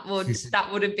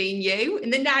would have been you in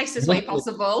the nicest way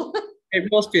possible. It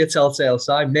must be a telltale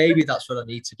sign. Maybe that's what I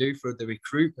need to do for the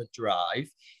recruitment drive,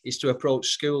 is to approach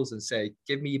schools and say,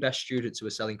 give me your best students who are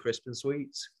selling crisp and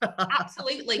sweets.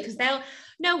 Absolutely, because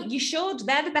you should.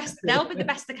 They're the best. They'll be the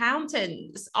best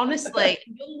accountants. Honestly,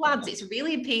 young lads, it's a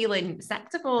really appealing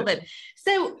sector for them.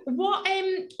 So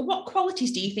what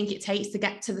qualities do you think it takes to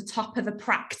get to the top of a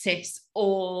practice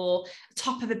or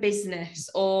top of a business,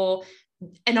 or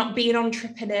not be an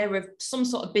entrepreneur of some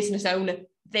sort of business owner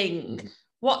thing?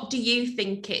 What do you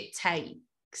think it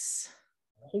takes?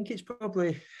 I think it's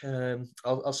probably,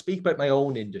 I'll speak about my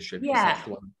own industry because that's the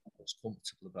one I'm most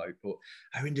comfortable about, but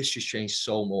our industry's changed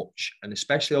so much, and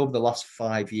especially over the last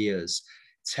 5 years,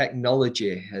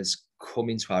 technology has come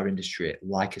into our industry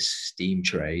like a steam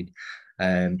train.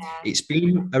 It's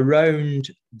been around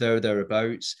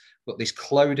thereabouts, but this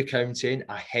cloud accounting,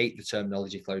 I hate the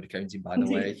terminology cloud accounting, by the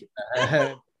way.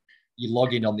 You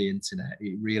log in on the internet,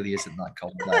 it really isn't that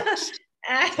complex.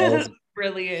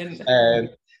 Brilliant.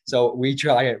 So we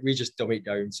just dumb it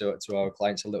down to our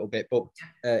clients a little bit, but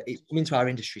it's come into our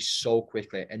industry so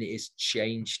quickly, and it has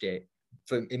changed it,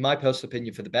 in my personal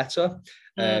opinion, for the better.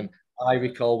 I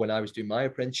recall when I was doing my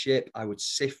apprenticeship, I would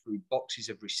sift through boxes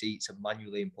of receipts and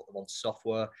manually input them on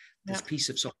software. There's a piece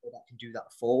of software that can do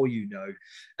that for you now.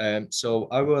 So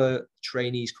our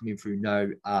trainees coming through now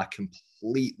are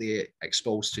completely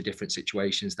exposed to different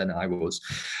situations than I was.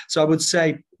 So I would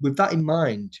say, with that in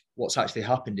mind, what's actually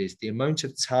happened is the amount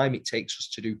of time it takes us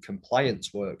to do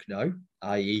compliance work now,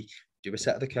 i.e., do a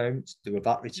set of accounts, do a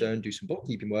VAT return, do some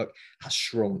bookkeeping work, has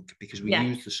shrunk because we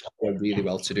use the software really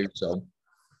well to do so.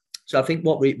 So I think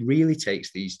what it really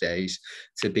takes these days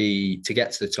to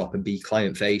get to the top and be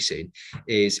client facing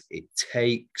is it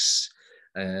takes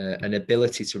an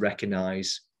ability to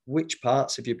recognize which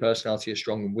parts of your personality are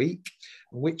strong and weak,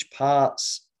 and which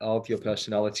parts of your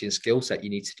personality and skill set you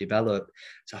need to develop.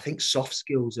 So I think soft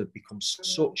skills have become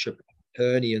such a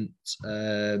permanent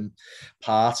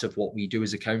part of what we do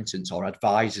as accountants, or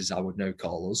advisors, I would now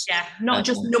call us. Yeah, not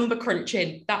just number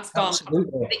crunching. That's gone.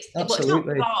 Absolutely. It's not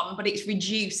gone, but it's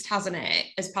reduced, hasn't it,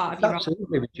 as part of your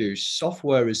absolutely reduced.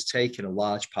 Software has taken a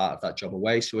large part of that job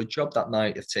away. So a job that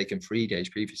might have taken 3 days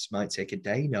previously might take a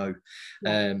day now.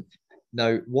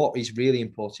 Now, what is really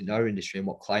important in our industry and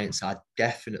what clients are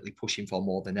definitely pushing for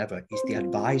more than ever is the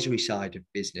advisory side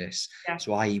of business.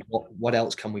 So i.e., what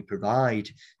else can we provide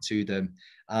to them?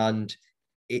 And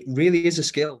it really is a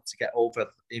skill to get over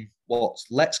in what's,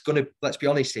 let's be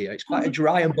honest here, it's quite a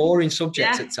dry and boring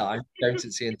subject at times,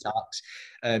 accountancy and tax.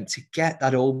 To get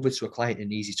that over to a client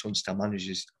in easy to understand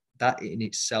managers, that in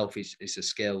itself is a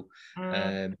skill.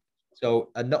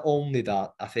 So, and not only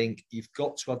that, I think you've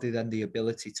got to have the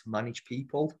ability to manage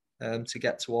people to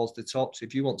get towards the top. So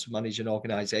if you want to manage an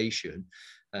organization,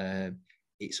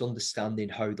 it's understanding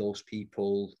how those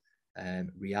people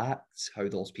react, how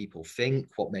those people think,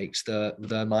 what makes their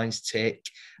minds tick,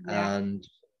 and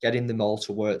getting them all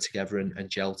to work together and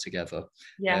gel together.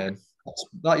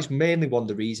 That is mainly one of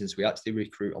the reasons we actually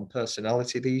recruit on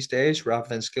personality these days rather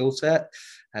than skill set.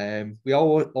 We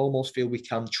almost feel we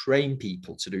can train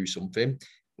people to do something,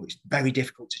 but it's very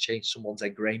difficult to change someone's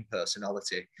ingrained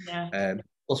personality.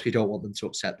 Plus, we don't want them to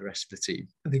upset the rest of the team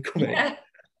when they come in.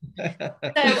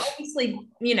 So obviously,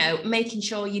 making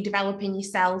sure you're developing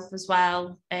yourself as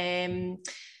well,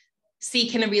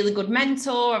 seeking a really good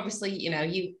mentor.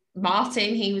 Obviously,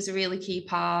 Martin, he was a really key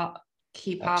part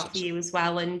for you as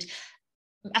well. And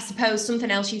I suppose something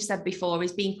else you've said before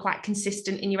is being quite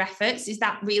consistent in your efforts. Is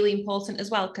that really important as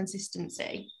well,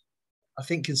 consistency? I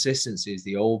think consistency is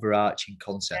the overarching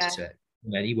concept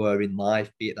anywhere in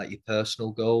life, be it that your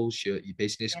personal goals, your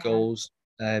business goals.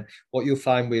 What you'll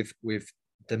find with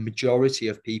the majority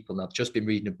of people, and I've just been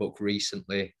reading a book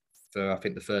recently for, I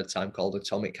think, the third time, called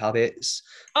Atomic Habits.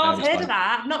 I've heard of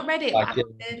that. I've not read it, but I've heard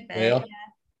of it.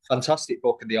 Fantastic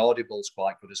book, and the Audible's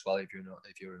quite good as well if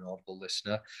you're an Audible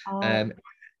listener.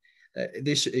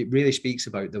 it really speaks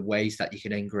about the ways that you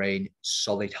can ingrain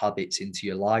solid habits into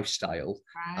your lifestyle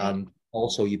and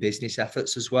also your business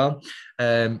efforts as well.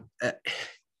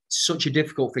 Such a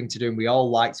difficult thing to do, and we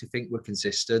all like to think we're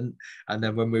consistent, and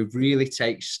then when we really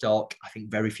take stock, I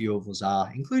think very few of us are,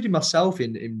 including myself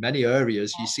in many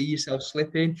areas. You see yourself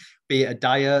slipping, be it a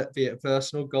diet, be it a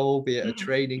personal goal, be it a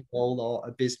training goal or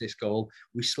a business goal.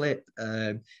 We slip.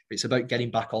 It's about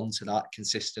getting back onto that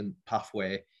consistent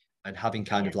pathway and having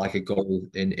kind of like a goal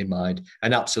in mind.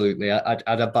 And absolutely, I'd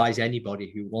advise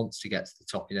anybody who wants to get to the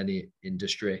top in any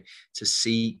industry to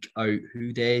seek out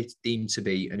who they deem to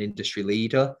be an industry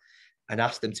leader and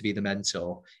ask them to be the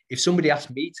mentor. If somebody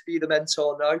asked me to be the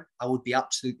mentor now, I would be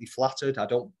absolutely flattered. I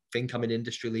don't think I'm an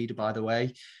industry leader, by the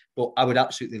way, but I would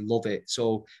absolutely love it.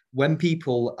 So when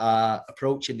people are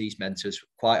approaching these mentors,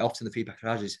 quite often the feedback I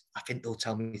have is, I think they'll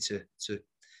tell me to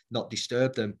not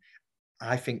disturb them.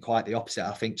 I think quite the opposite.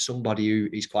 I think somebody who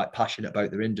is quite passionate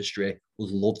about their industry would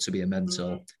love to be a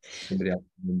mentor to somebody else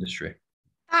in the industry.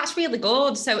 That's really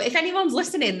good. So if anyone's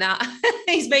listening that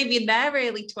is maybe in their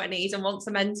early 20s and wants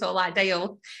a mentor like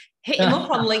Dale, hit him up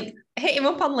on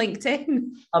LinkedIn.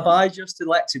 Have I just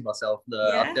elected myself? No,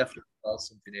 Yeah. I've definitely got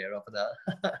something here over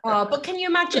there. But can you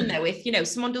imagine though, if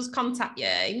someone does contact you,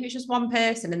 even if it's just one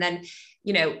person, and then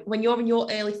when you're in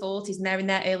your early 40s and they're in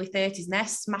their early 30s and they're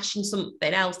smashing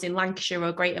something else in Lancashire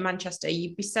or Greater Manchester,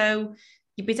 you'd be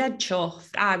dead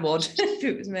chuffed. I would if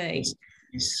it was me.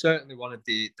 It's certainly one of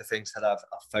the things that I've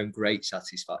found great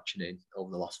satisfaction in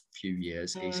over the last few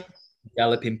years is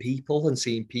developing people and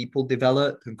seeing people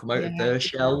develop and come out of their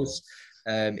shells.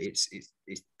 It's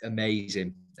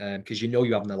amazing because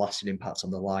you're having a lasting impact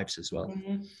on their lives as well.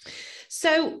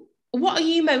 So what are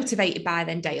you motivated by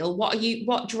then, Dale?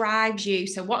 What drives you?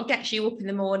 So what gets you up in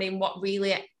the morning? What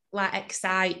really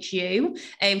excites you?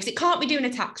 Because it can't be doing a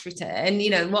tax return.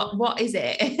 What is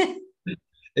it?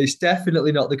 It's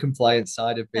definitely not the compliance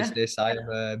side of business. I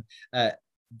am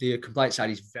the compliance side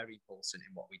is very important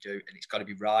in what we do, and it's got to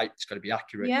be right. It's got to be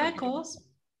accurate. Yeah, of course.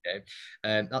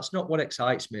 That's not what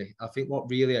excites me. I think what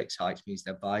really excites me is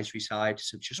the advisory side.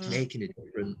 So just making a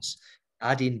difference,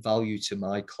 adding value to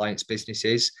my clients'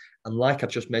 businesses, and like I've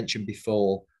just mentioned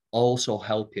before, also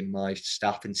helping my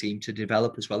staff and team to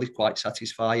develop as well is quite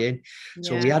satisfying.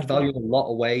 So we add value in a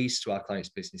lot of ways to our clients'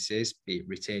 businesses, be it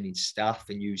retaining staff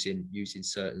and using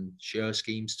certain share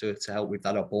schemes to help with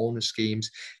that, or bonus schemes,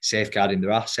 safeguarding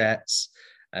their assets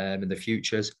and the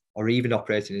futures, or even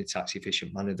operating in a tax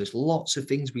efficient manner. There's lots of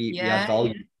things we add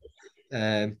value.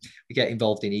 We get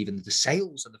involved in even the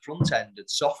sales and the front end and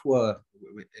software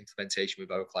implementation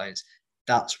with our clients.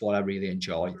 That's what I really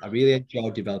enjoy. I really enjoy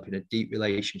developing a deep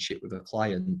relationship with a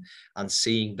client and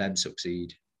seeing them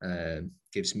succeed.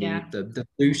 Gives me the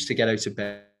boost to get out of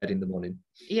bed in the morning.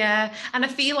 Yeah, and I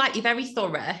feel like you're very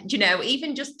thorough.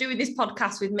 Even just doing this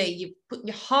podcast with me, you put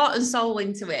your heart and soul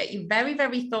into it. You're very,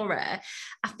 very thorough.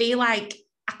 I feel like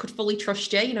I could fully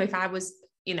trust you. If I was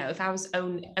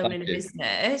owning a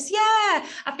business,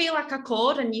 I feel like I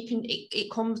could, and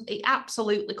it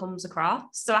absolutely comes across.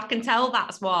 So I can tell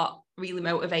that's what really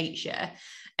motivates you,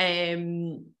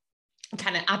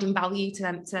 kind of adding value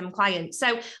to them clients.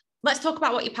 So let's talk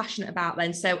about what you're passionate about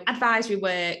then. So advisory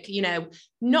work,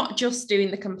 not just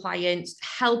doing the compliance,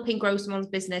 helping grow someone's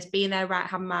business, being their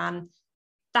right-hand man.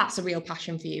 That's a real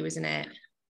passion for you, isn't it?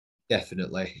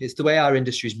 Definitely. It's the way our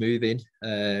industry is moving.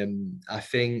 I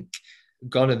think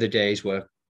gone are the days where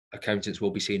accountants will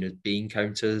be seen as bean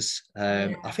counters.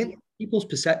 I think people's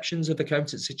perceptions of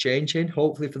accountants are changing,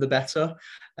 hopefully for the better.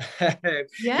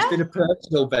 It's been a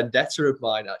personal vendetta of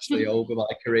mine, actually, over my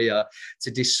career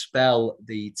to dispel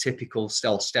the typical,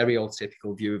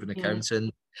 stereotypical view of an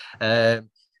accountant.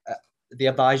 The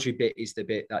advisory bit is the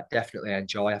bit that definitely I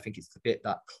enjoy. I think it's the bit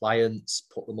that clients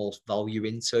put the most value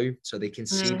into, so they can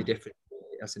see the difference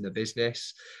as in the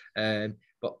business.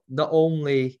 But not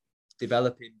only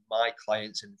developing my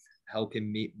clients and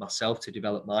helping myself to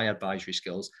develop my advisory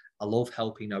skills, I love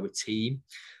helping our team.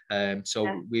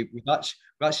 We've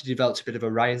actually developed a bit of a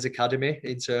Ryan's Academy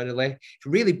internally. It's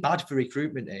really bad for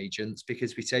recruitment agents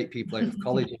because we take people out of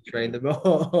college and train them up.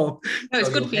 No, it's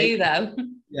good for you though.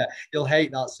 Yeah, you'll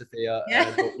hate that, Sophia.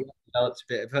 But we developed a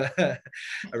bit of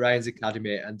a Ryan's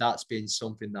Academy, and that's been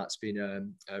something that's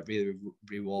been really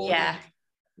rewarding.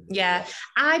 Yeah,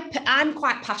 I'm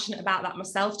quite passionate about that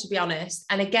myself, to be honest.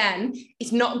 And again,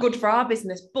 it's not good for our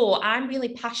business, but I'm really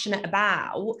passionate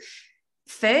about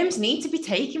firms need to be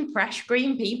taking fresh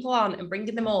green people on and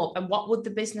bringing them up. And what would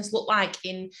the business look like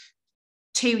in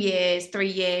 2 years, 3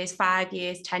 years, 5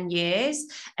 years, 10 years?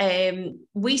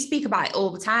 We speak about it all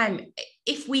the time.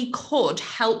 If we could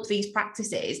help these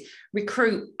practices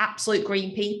recruit absolute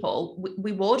green people,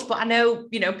 we would. But I know,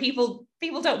 you know, people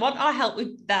don't want our help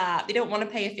with that. They don't want to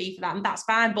pay a fee for that, and that's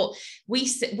fine. But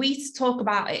we talk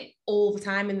about it all the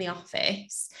time in the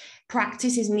office.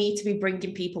 Practices need to be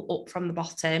bringing people up from the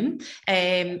bottom,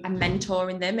 and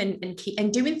mentoring them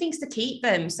and doing things to keep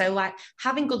them. So like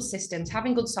having good systems,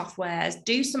 having good softwares,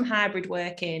 do some hybrid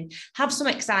working, have some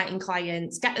exciting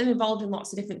clients, get them involved in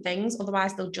lots of different things.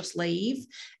 Otherwise they'll just leave,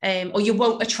 or you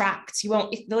won't attract,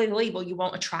 if they'll leave, or you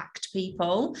won't attract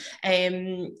people.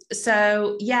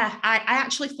 So yeah, I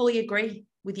actually fully agree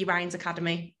with you, Ryan's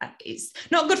Academy. It's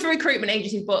not good for recruitment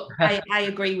agencies, but I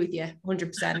agree with you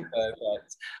 100%.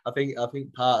 Perfect. I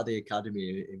think part of the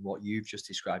academy in what you've just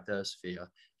described there, Sophia,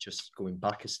 just going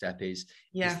back a step, is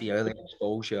the early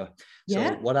exposure. So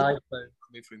what I've learned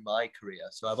coming through my career,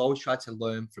 so I've always tried to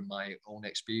learn from my own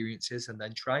experiences and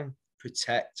then try and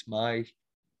protect my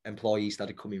employees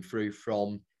that are coming through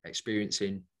from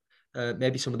experiencing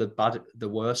maybe some of the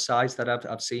worst sides that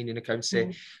I've seen in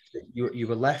accountancy. You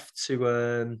were left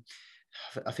to,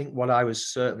 I think what I was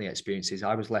certainly experiencing is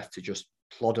I was left to just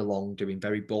plod along doing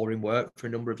very boring work for a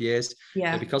number of years.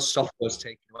 Yeah. So because software's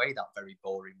taken away that very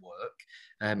boring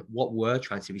work, what we're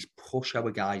trying to do is push our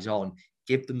guys on,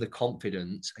 give them the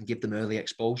confidence and give them early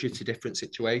exposure to different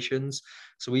situations.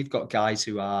 So we've got guys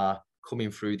who are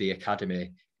coming through the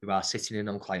academy who are sitting in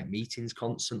on client meetings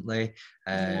constantly.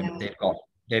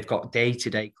 They've got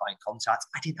day-to-day client contact.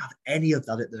 I didn't have any of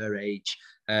that at their age.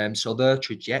 So their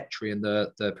trajectory and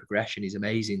their progression is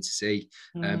amazing to see.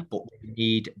 But we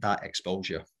need that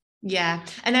exposure. Yeah.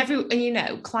 And you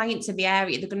know, clients in the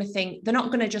area, they're not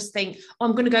going to just think, oh,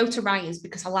 I'm going to go to Ryan's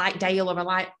because I like Dale or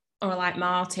I like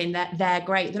Martin. They're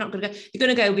great. They're not going to go. You're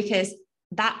going to go because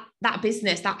that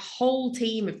business, that whole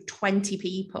team of 20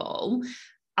 people,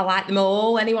 I like them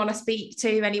all. Anyone I speak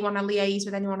to, anyone I liaise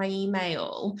with, anyone I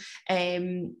email,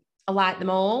 I like them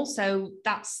all. So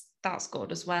that's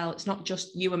good as well. It's not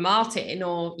just you and Martin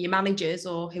or your managers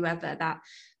or whoever that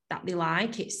they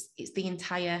like. It's the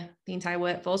entire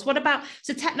workforce. What about,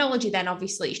 so technology then,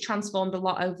 obviously it's transformed a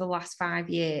lot over the last 5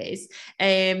 years.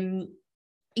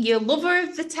 You're a lover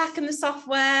of the tech and the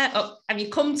software, or have you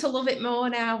come to love it more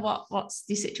now? What's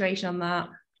the situation on that?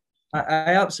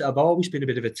 I've always been a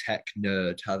bit of a tech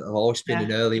nerd. I've always been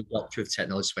an early adopter of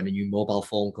technology. When a new mobile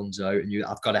phone comes out and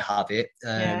I've got to have it.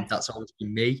 That's always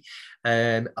been me.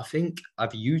 I think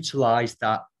I've utilised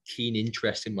that keen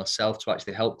interest in myself to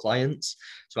actually help clients.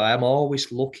 So I am always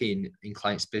looking in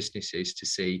clients' businesses to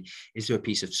see, is there a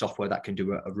piece of software that can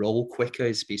do a role quicker?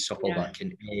 Is there a piece of software that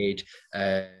can aid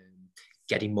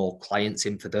getting more clients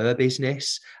in for their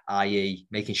business, i.e.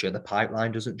 making sure the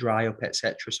pipeline doesn't dry up,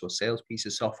 etc. So a sales piece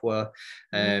of software.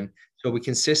 So we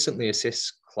consistently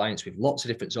assist clients with lots of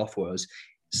different softwares.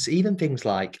 So even things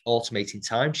like automating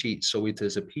timesheets. So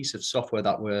there's a piece of software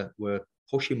that we're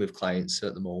pushing with clients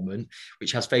at the moment,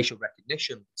 which has facial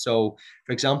recognition. So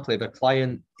for example, if a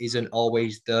client isn't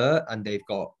always there and they've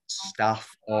got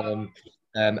staff on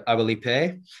hourly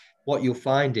pay, what you'll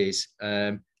find is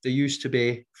there used to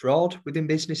be fraud within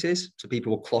businesses. So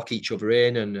people will clock each other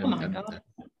in and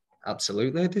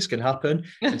absolutely, this can happen.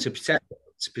 And to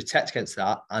protect against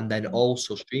that and then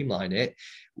also streamline it,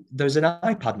 there's an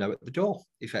iPad now at the door,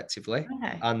 effectively.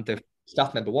 Okay. And the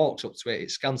staff member walks up to it,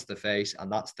 it scans their face, and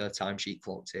that's their timesheet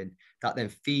clocked in. That then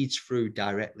feeds through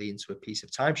directly into a piece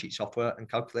of timesheet software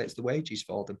and calculates the wages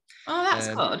for them. Oh, that's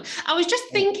good. I was just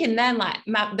thinking then, like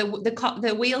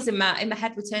the wheels in my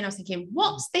head were turning. I was thinking,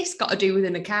 what's this got to do with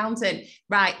an accountant?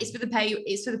 Right, it's for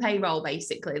the payroll,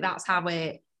 basically. That's how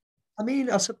it. I mean,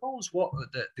 I suppose what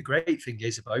the great thing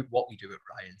is about what we do at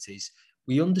Ryan's is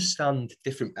we understand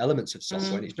different elements of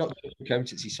software. And it's not just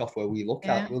accountancy software we look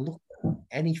at. We'll look at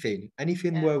anything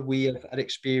where we have had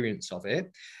experience of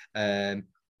it.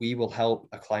 We will help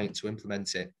a client to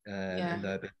implement it in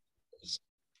their business.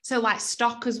 So like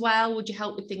stock as well, would you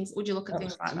help with things? Would you look at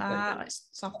things like that, like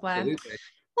software? Absolutely.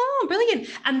 Oh, brilliant.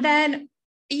 And then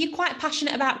are you quite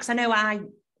passionate about, because I know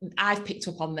I've picked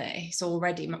up on this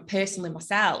already personally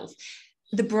myself,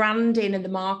 the branding and the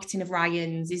marketing of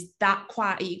Ryan's, is that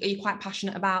are you quite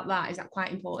passionate about that? Is that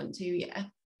quite important to you?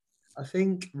 I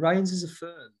think Ryan's as a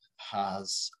firm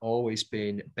has always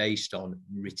been based on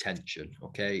retention.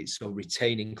 Okay, so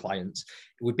retaining clients.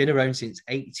 We've been around since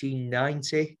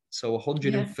 1890, so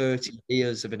 130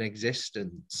 years of an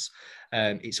existence.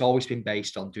 It's always been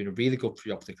based on doing a really good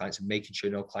job for the clients and making sure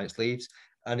no clients leaves,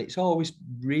 and it's always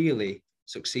really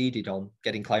succeeded on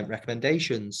getting client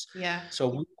recommendations. So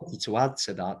we wanted to add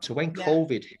to that. So when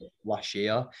COVID hit last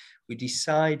year, we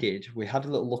decided, we had a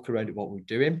little look around at what we were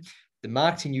doing. the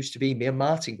marketing used to be me and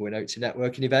Martin going out to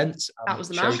networking events. That was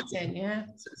the marketing, yeah.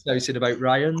 Shouting about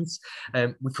Ryan's.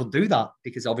 We couldn't do that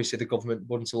because obviously the government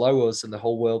wouldn't allow us and the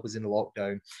whole world was in a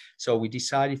lockdown. So we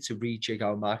decided to rejig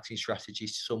our marketing strategy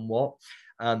somewhat.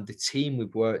 And the team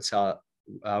we've worked at,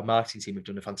 our marketing team have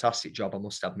done a fantastic job, I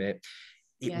must admit.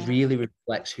 It really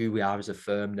reflects who we are as a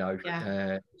firm now.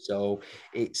 So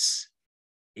it's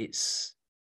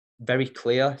very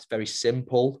clear, it's very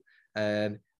simple.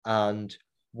 And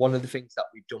one of the things that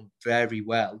we've done very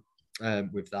well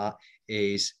with that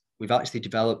is we've actually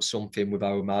developed something with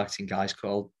our marketing guys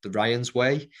called the Ryan's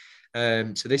Way.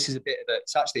 So this is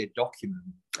it's actually a document.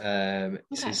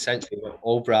 It's essentially an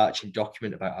overarching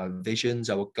document about our visions,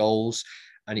 our goals,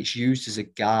 and it's used as a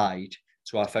guide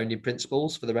to our founding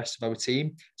principles for the rest of our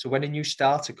team. So when a new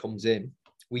starter comes in,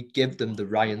 we give them the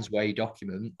Ryan's Way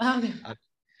document.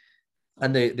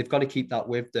 And they've got to keep that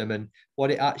with them. And what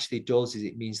it actually does is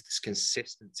it means there's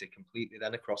consistency completely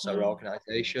then across our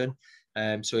organisation.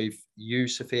 So if you,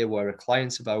 Sophia, were a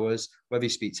client of ours, whether you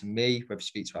speak to me, whether you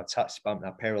speak to our tax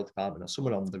department, our payroll department, or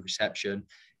someone on the reception,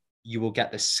 you will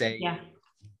get the same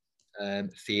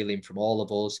feeling from all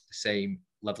of us, the same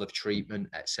level of treatment,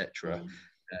 etc.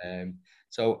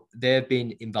 So they've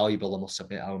been invaluable, I must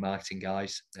admit, our marketing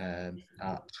guys,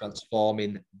 at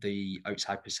transforming the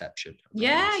outside perception.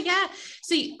 Yeah.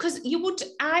 So, because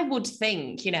I would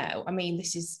think, I mean,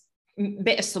 this is a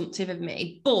bit assumptive of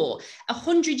me, but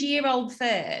 100-year-old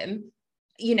firm,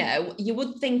 you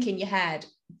would think in your head,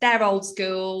 they're old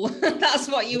school. That's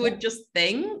what you would just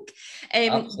think.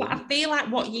 But I feel like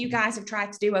what you guys have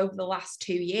tried to do over the last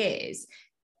 2 years,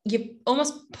 you've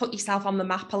almost put yourself on the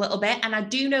map a little bit. And I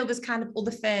do know there's kind of other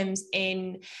firms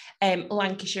in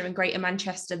Lancashire and Greater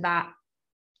Manchester that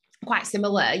quite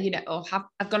similar, or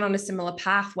have gone on a similar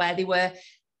path where they were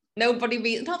not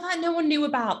that no one knew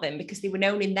about them because they were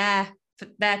known in their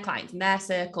clients and their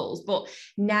circles, but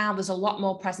now there's a lot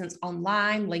more presence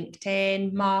online,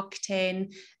 LinkedIn,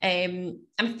 marketing, and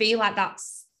I feel like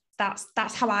that's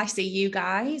how I see you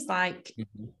guys. Like,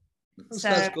 so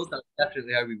that's good. That's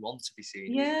definitely how we want to be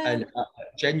seen. And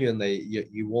genuinely,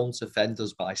 you won't offend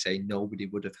us by saying nobody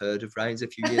would have heard of Ryan's a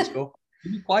few years ago.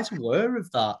 You'd be quite aware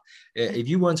of that. If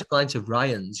you weren't a client of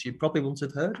Ryan's, you probably wouldn't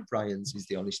have heard of Ryan's, is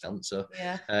the honest answer.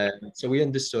 So we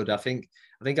understood. I think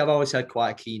I've always had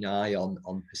quite a keen eye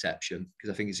on perception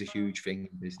because I think it's a huge thing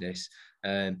in business.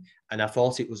 And I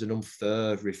thought it was an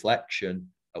unfair reflection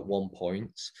at one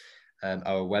point,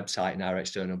 our website and our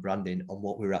external branding on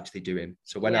what we were actually doing.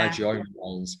 So when I joined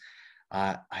Ryan's,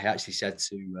 I actually said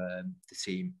to the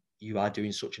team, you are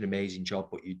doing such an amazing job,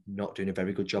 but you're not doing a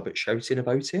very good job at shouting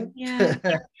about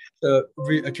it. So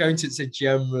accountants are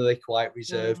generally quite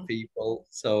reserved people.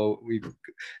 So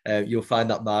you'll find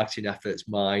that marketing efforts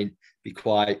might be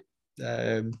quite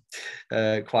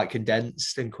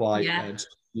condensed and quite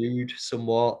subdued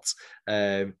somewhat.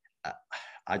 I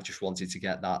just wanted to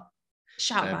get that.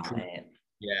 Shout about it.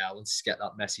 Yeah, I wanted to get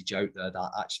that message out there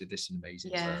that actually this is an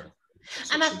amazing firm.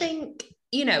 And I think,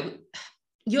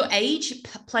 your age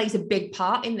plays a big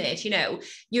part in this.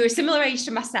 You're a similar age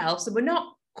to myself, so we're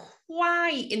not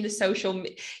quite in the social,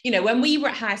 when we were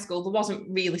at high school, there wasn't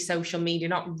really social media,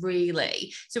 not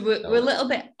really. So we're a little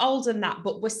bit older than that,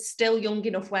 but we're still young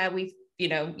enough where we've,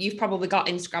 you've probably got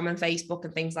Instagram and Facebook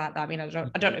and things like that. I mean, I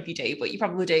don't know if you do, but you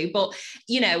probably do. But,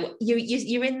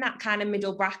 you're in that kind of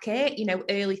middle bracket,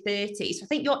 early 30s. So I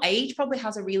think your age probably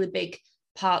has a really big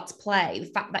part to play. The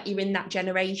fact that you're in that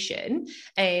generation,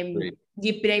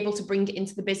 you've been able to bring it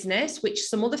into the business, which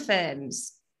some other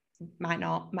firms might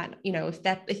not,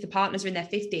 if the partners are in their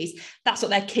 50s, that's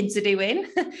what their kids are doing.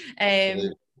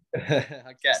 I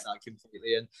get that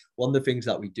completely. And one of the things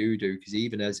that we do, because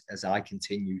even as I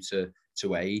continue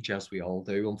to age, as we all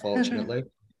do, unfortunately,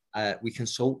 we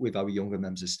consult with our younger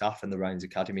members of staff and the Ryan's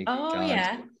Academy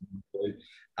guys.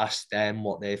 Ask them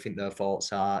what they think their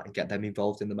thoughts are and get them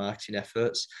involved in the marketing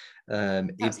efforts.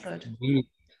 That's good.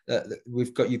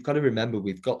 You've got to remember,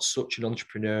 we've got such an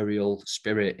entrepreneurial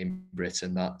spirit in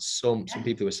Britain that some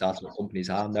people who are starting companies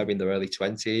are now in their early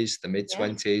 20s, the mid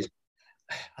 20s.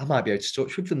 I might be out of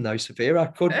touch with them now, Sophia. I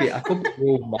could be an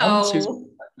old man these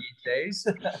days.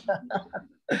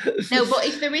 No, but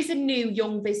if there is a new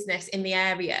young business in the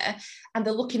area and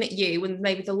they're looking at you and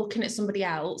maybe they're looking at somebody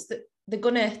else, that they're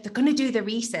gonna do the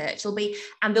research. They'll be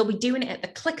doing it at the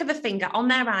click of a finger on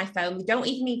their iPhone. They don't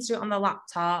even need to do it on their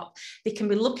laptop. They can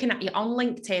be looking at you on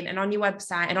LinkedIn and on your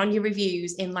website and on your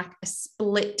reviews in like a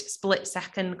split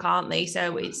second, can't they?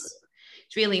 So it's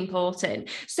really important.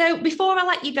 So before I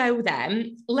let you go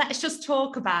then, let's just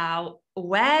talk about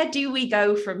where do we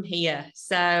go from here?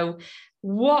 So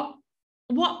what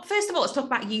first of all, let's talk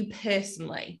about you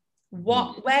personally.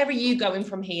 Where are you going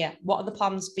from here? What are the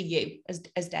plans for you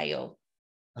as Dale?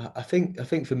 I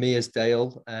think for me as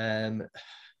Dale,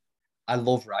 I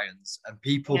love Ryan's, and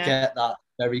people get that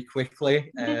very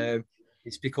quickly.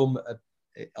 It's become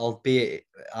albeit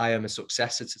I am a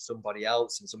successor to somebody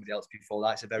else, and somebody else before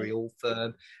that. It's a very old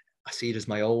firm. I see it as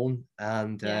my own,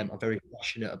 and I'm very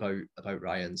passionate about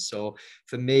Ryan's. So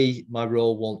for me, my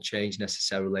role won't change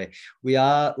necessarily.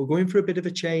 We're going for a bit of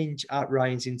a change at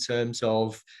Ryan's in terms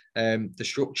of the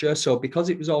structure. So because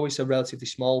it was always a relatively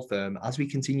small firm, as we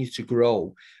continue to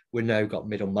grow, we've now got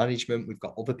middle management. We've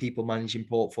got other people managing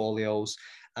portfolios,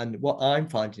 and what I'm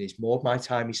finding is more of my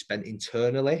time is spent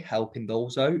internally helping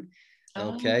those out.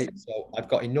 Okay, so I've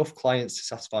got enough clients to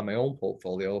satisfy my own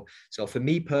portfolio. So for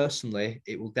me personally,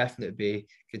 it will definitely be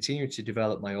continuing to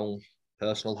develop my own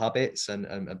personal habits and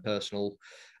personal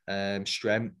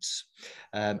strengths,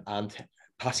 and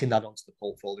passing that on to the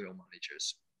portfolio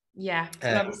managers. Yeah,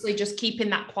 so obviously just keeping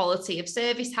that quality of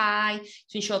service high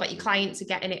to ensure that your clients are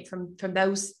getting it from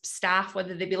those staff,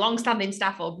 whether they be long-standing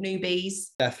staff or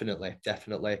newbies. Definitely,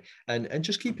 and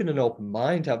just keeping an open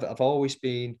mind. I've always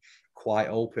been quite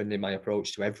open in my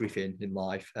approach to everything in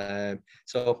life.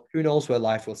 So who knows where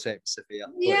life will take Sophia,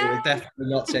 but it will definitely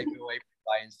not take me away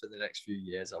from Ryan's for the next few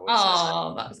years, I would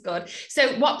say. That's good.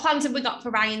 So what plans have we got for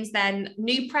Ryan's then?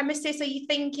 New premises, are you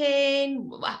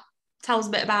thinking? Tell us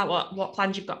a bit about what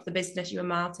plans you've got for the business, you and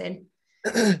Martin.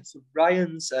 So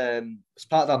Ryan's, as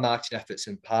part of our marketing efforts,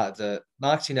 and part of the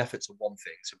marketing efforts are one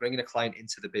thing. So bringing a client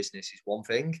into the business is one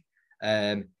thing.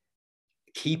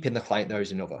 Keeping the client there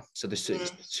is another. So there's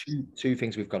two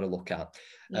things we've got to look at.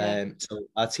 So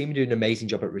our team are doing an amazing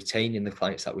job at retaining the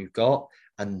clients that we've got,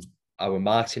 and our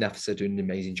marketing efforts are doing an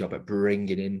amazing job at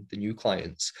bringing in the new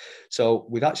clients. So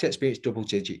we've actually experienced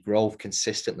double-digit growth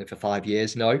consistently for 5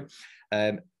 years now.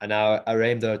 And our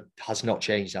aim there has not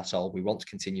changed at all. We want to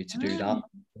continue to do that,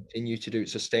 continue to do it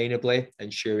sustainably,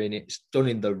 ensuring it's done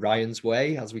in the Ryan's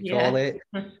way, as we call it,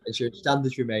 ensuring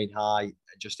standards remain high,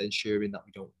 and just ensuring that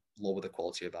we don't lower the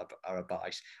quality of our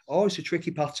advice. It's a tricky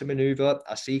path to maneuver.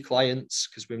 I see clients,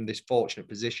 because we're in this fortunate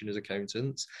position as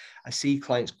accountants, I see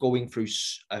clients going through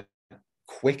a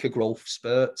quicker growth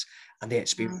spurt, and they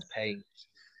experience pain.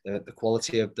 The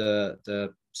quality of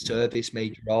the service may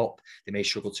drop. They may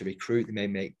struggle to recruit. They may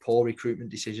make poor recruitment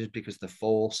decisions because they're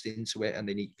forced into it and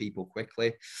they need people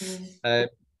quickly.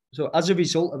 So as a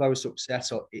result of our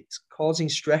success, it's causing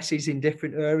stresses in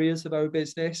different areas of our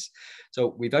business.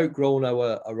 So we've outgrown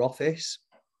our office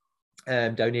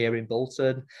down here in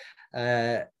Bolton.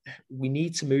 We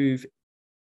need to move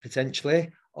potentially,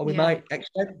 or we might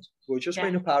extend. We're just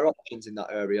weighing up our options in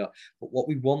that area. But what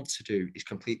we want to do is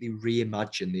completely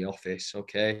reimagine the office.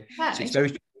 Okay, so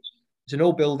it's an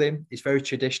old building. It's very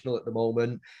traditional at the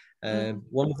moment.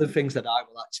 One of the things that I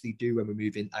will actually do when we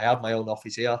move in, I have my own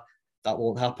office here. That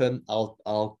won't happen.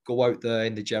 I'll go out there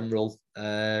in the general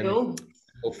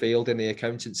field in the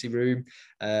accountancy room,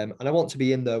 and I want to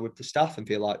be in there with the staff and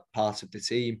feel like part of the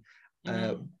team.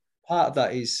 Part of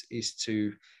that is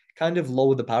to kind of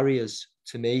lower the barriers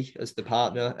to me as the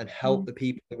partner and help the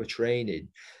people that we're training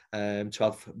to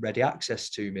have ready access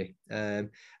to me. And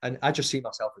I just see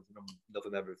myself as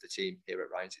another member of the team here at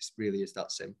Ryan's. It really is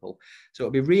that simple. So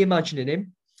it'll be reimagining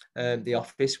him, the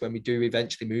office, when we do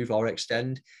eventually move or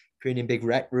extend, creating big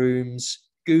rec rooms,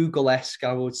 Google-esque,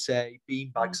 I would say,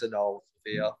 beanbags and all.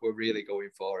 Yeah, we're really going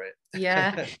for it.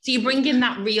 So you're bringing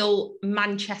that real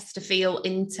Manchester feel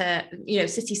into,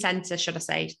 city centre, should I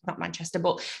say, not Manchester,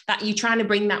 but that you're trying to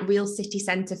bring that real city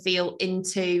centre feel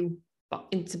into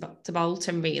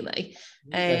Bolton, really.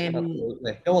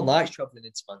 Absolutely. No one likes travelling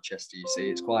into Manchester, you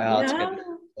see. It's quite hard to get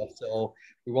there. So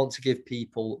we want to give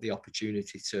people the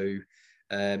opportunity to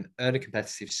earn a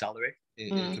competitive salary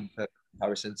in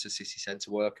comparison to city centre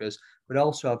workers, but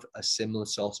also have a similar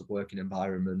sort of working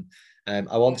environment.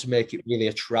 I want to make it really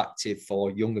attractive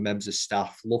for younger members of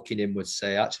staff looking inwards,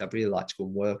 say, actually, I'd really like to go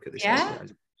and work at this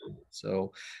organisation.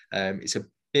 So it's a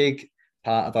big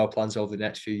part of our plans over the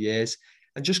next few years.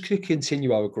 And just to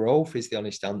continue our growth is the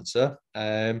honest answer.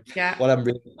 What I'm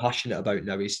really passionate about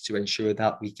now is to ensure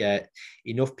that we get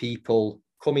enough people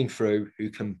coming through who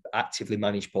can actively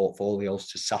manage portfolios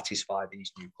to satisfy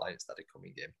these new clients that are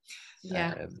coming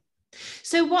in.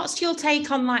 So what's your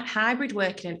take on like hybrid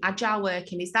working and agile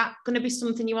working? Is that going to be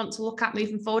something you want to look at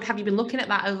moving forward? Have you been looking at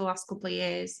that over the last couple of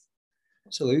years?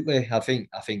 Absolutely. I think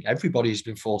everybody's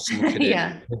been forced to look at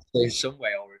it in some way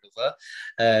or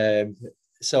another.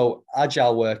 So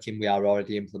agile working, we are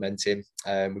already implementing.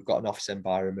 We've got an office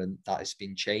environment that has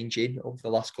been changing over the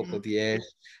last couple of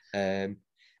years.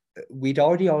 We'd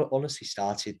already honestly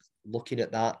started looking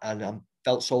at that, and I'm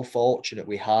felt so fortunate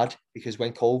we had, because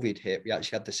when COVID hit, we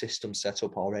actually had the system set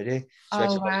up already. So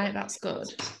oh, right, that's good.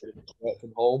 Work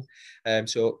from home.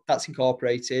 So that's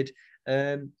incorporated.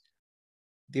 The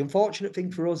unfortunate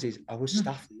thing for us is our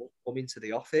staff love coming to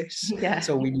the office. Yeah.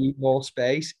 So we need more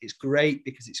space. It's great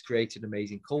because it's created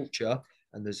amazing culture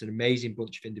and there's an amazing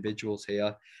bunch of individuals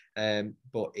here.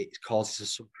 But it causes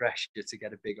us some pressure to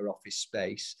get a bigger office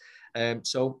space.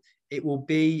 So it will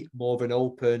be more of an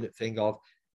open thing of,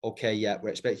 okay, yeah, we're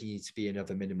expecting you to be in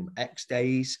over minimum X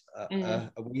days a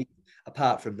week.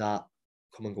 Apart from that,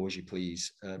 come and go as you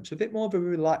please. So a bit more of a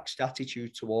relaxed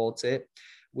attitude towards it.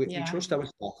 We trust our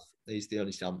staff is the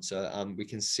honest answer, and we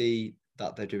can see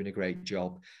that they're doing a great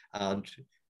job. And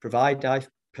I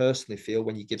personally feel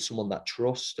when you give someone that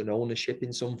trust and ownership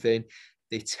in something,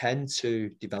 they tend to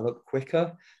develop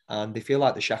quicker and they feel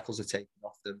like the shackles are taken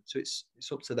off them. So it's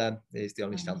up to them is the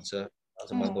honest answer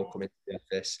as and when they'll come into the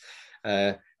office.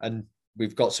 And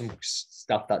we've got some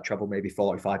staff that travel maybe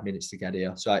 45 minutes to get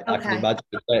here. So I can imagine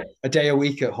a day a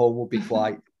week at home will be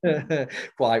quite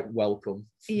welcome.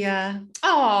 Yeah.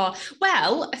 Oh,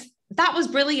 well, that was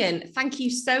brilliant. Thank you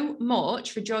so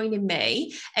much for joining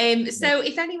me. So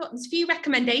if anyone's a few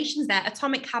recommendations there,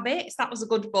 Atomic Habits, that was a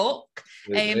good book.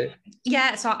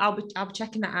 Yeah, so I'll be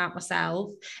checking that out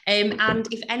myself. And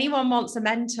if anyone wants a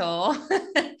mentor,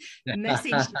 connect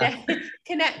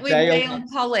with Dale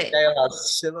Pollitt. Dale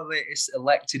has similarly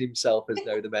elected himself as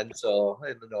now the mentor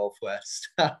in the Northwest.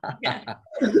 Yeah.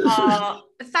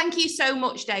 Thank you so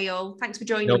much, Dale. Thanks for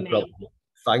joining me.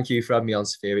 Thank you for having me on,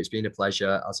 Sophia. It's been a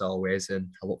pleasure as always, and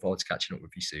I look forward to catching up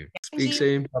with you soon. Speak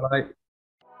soon. Bye-bye.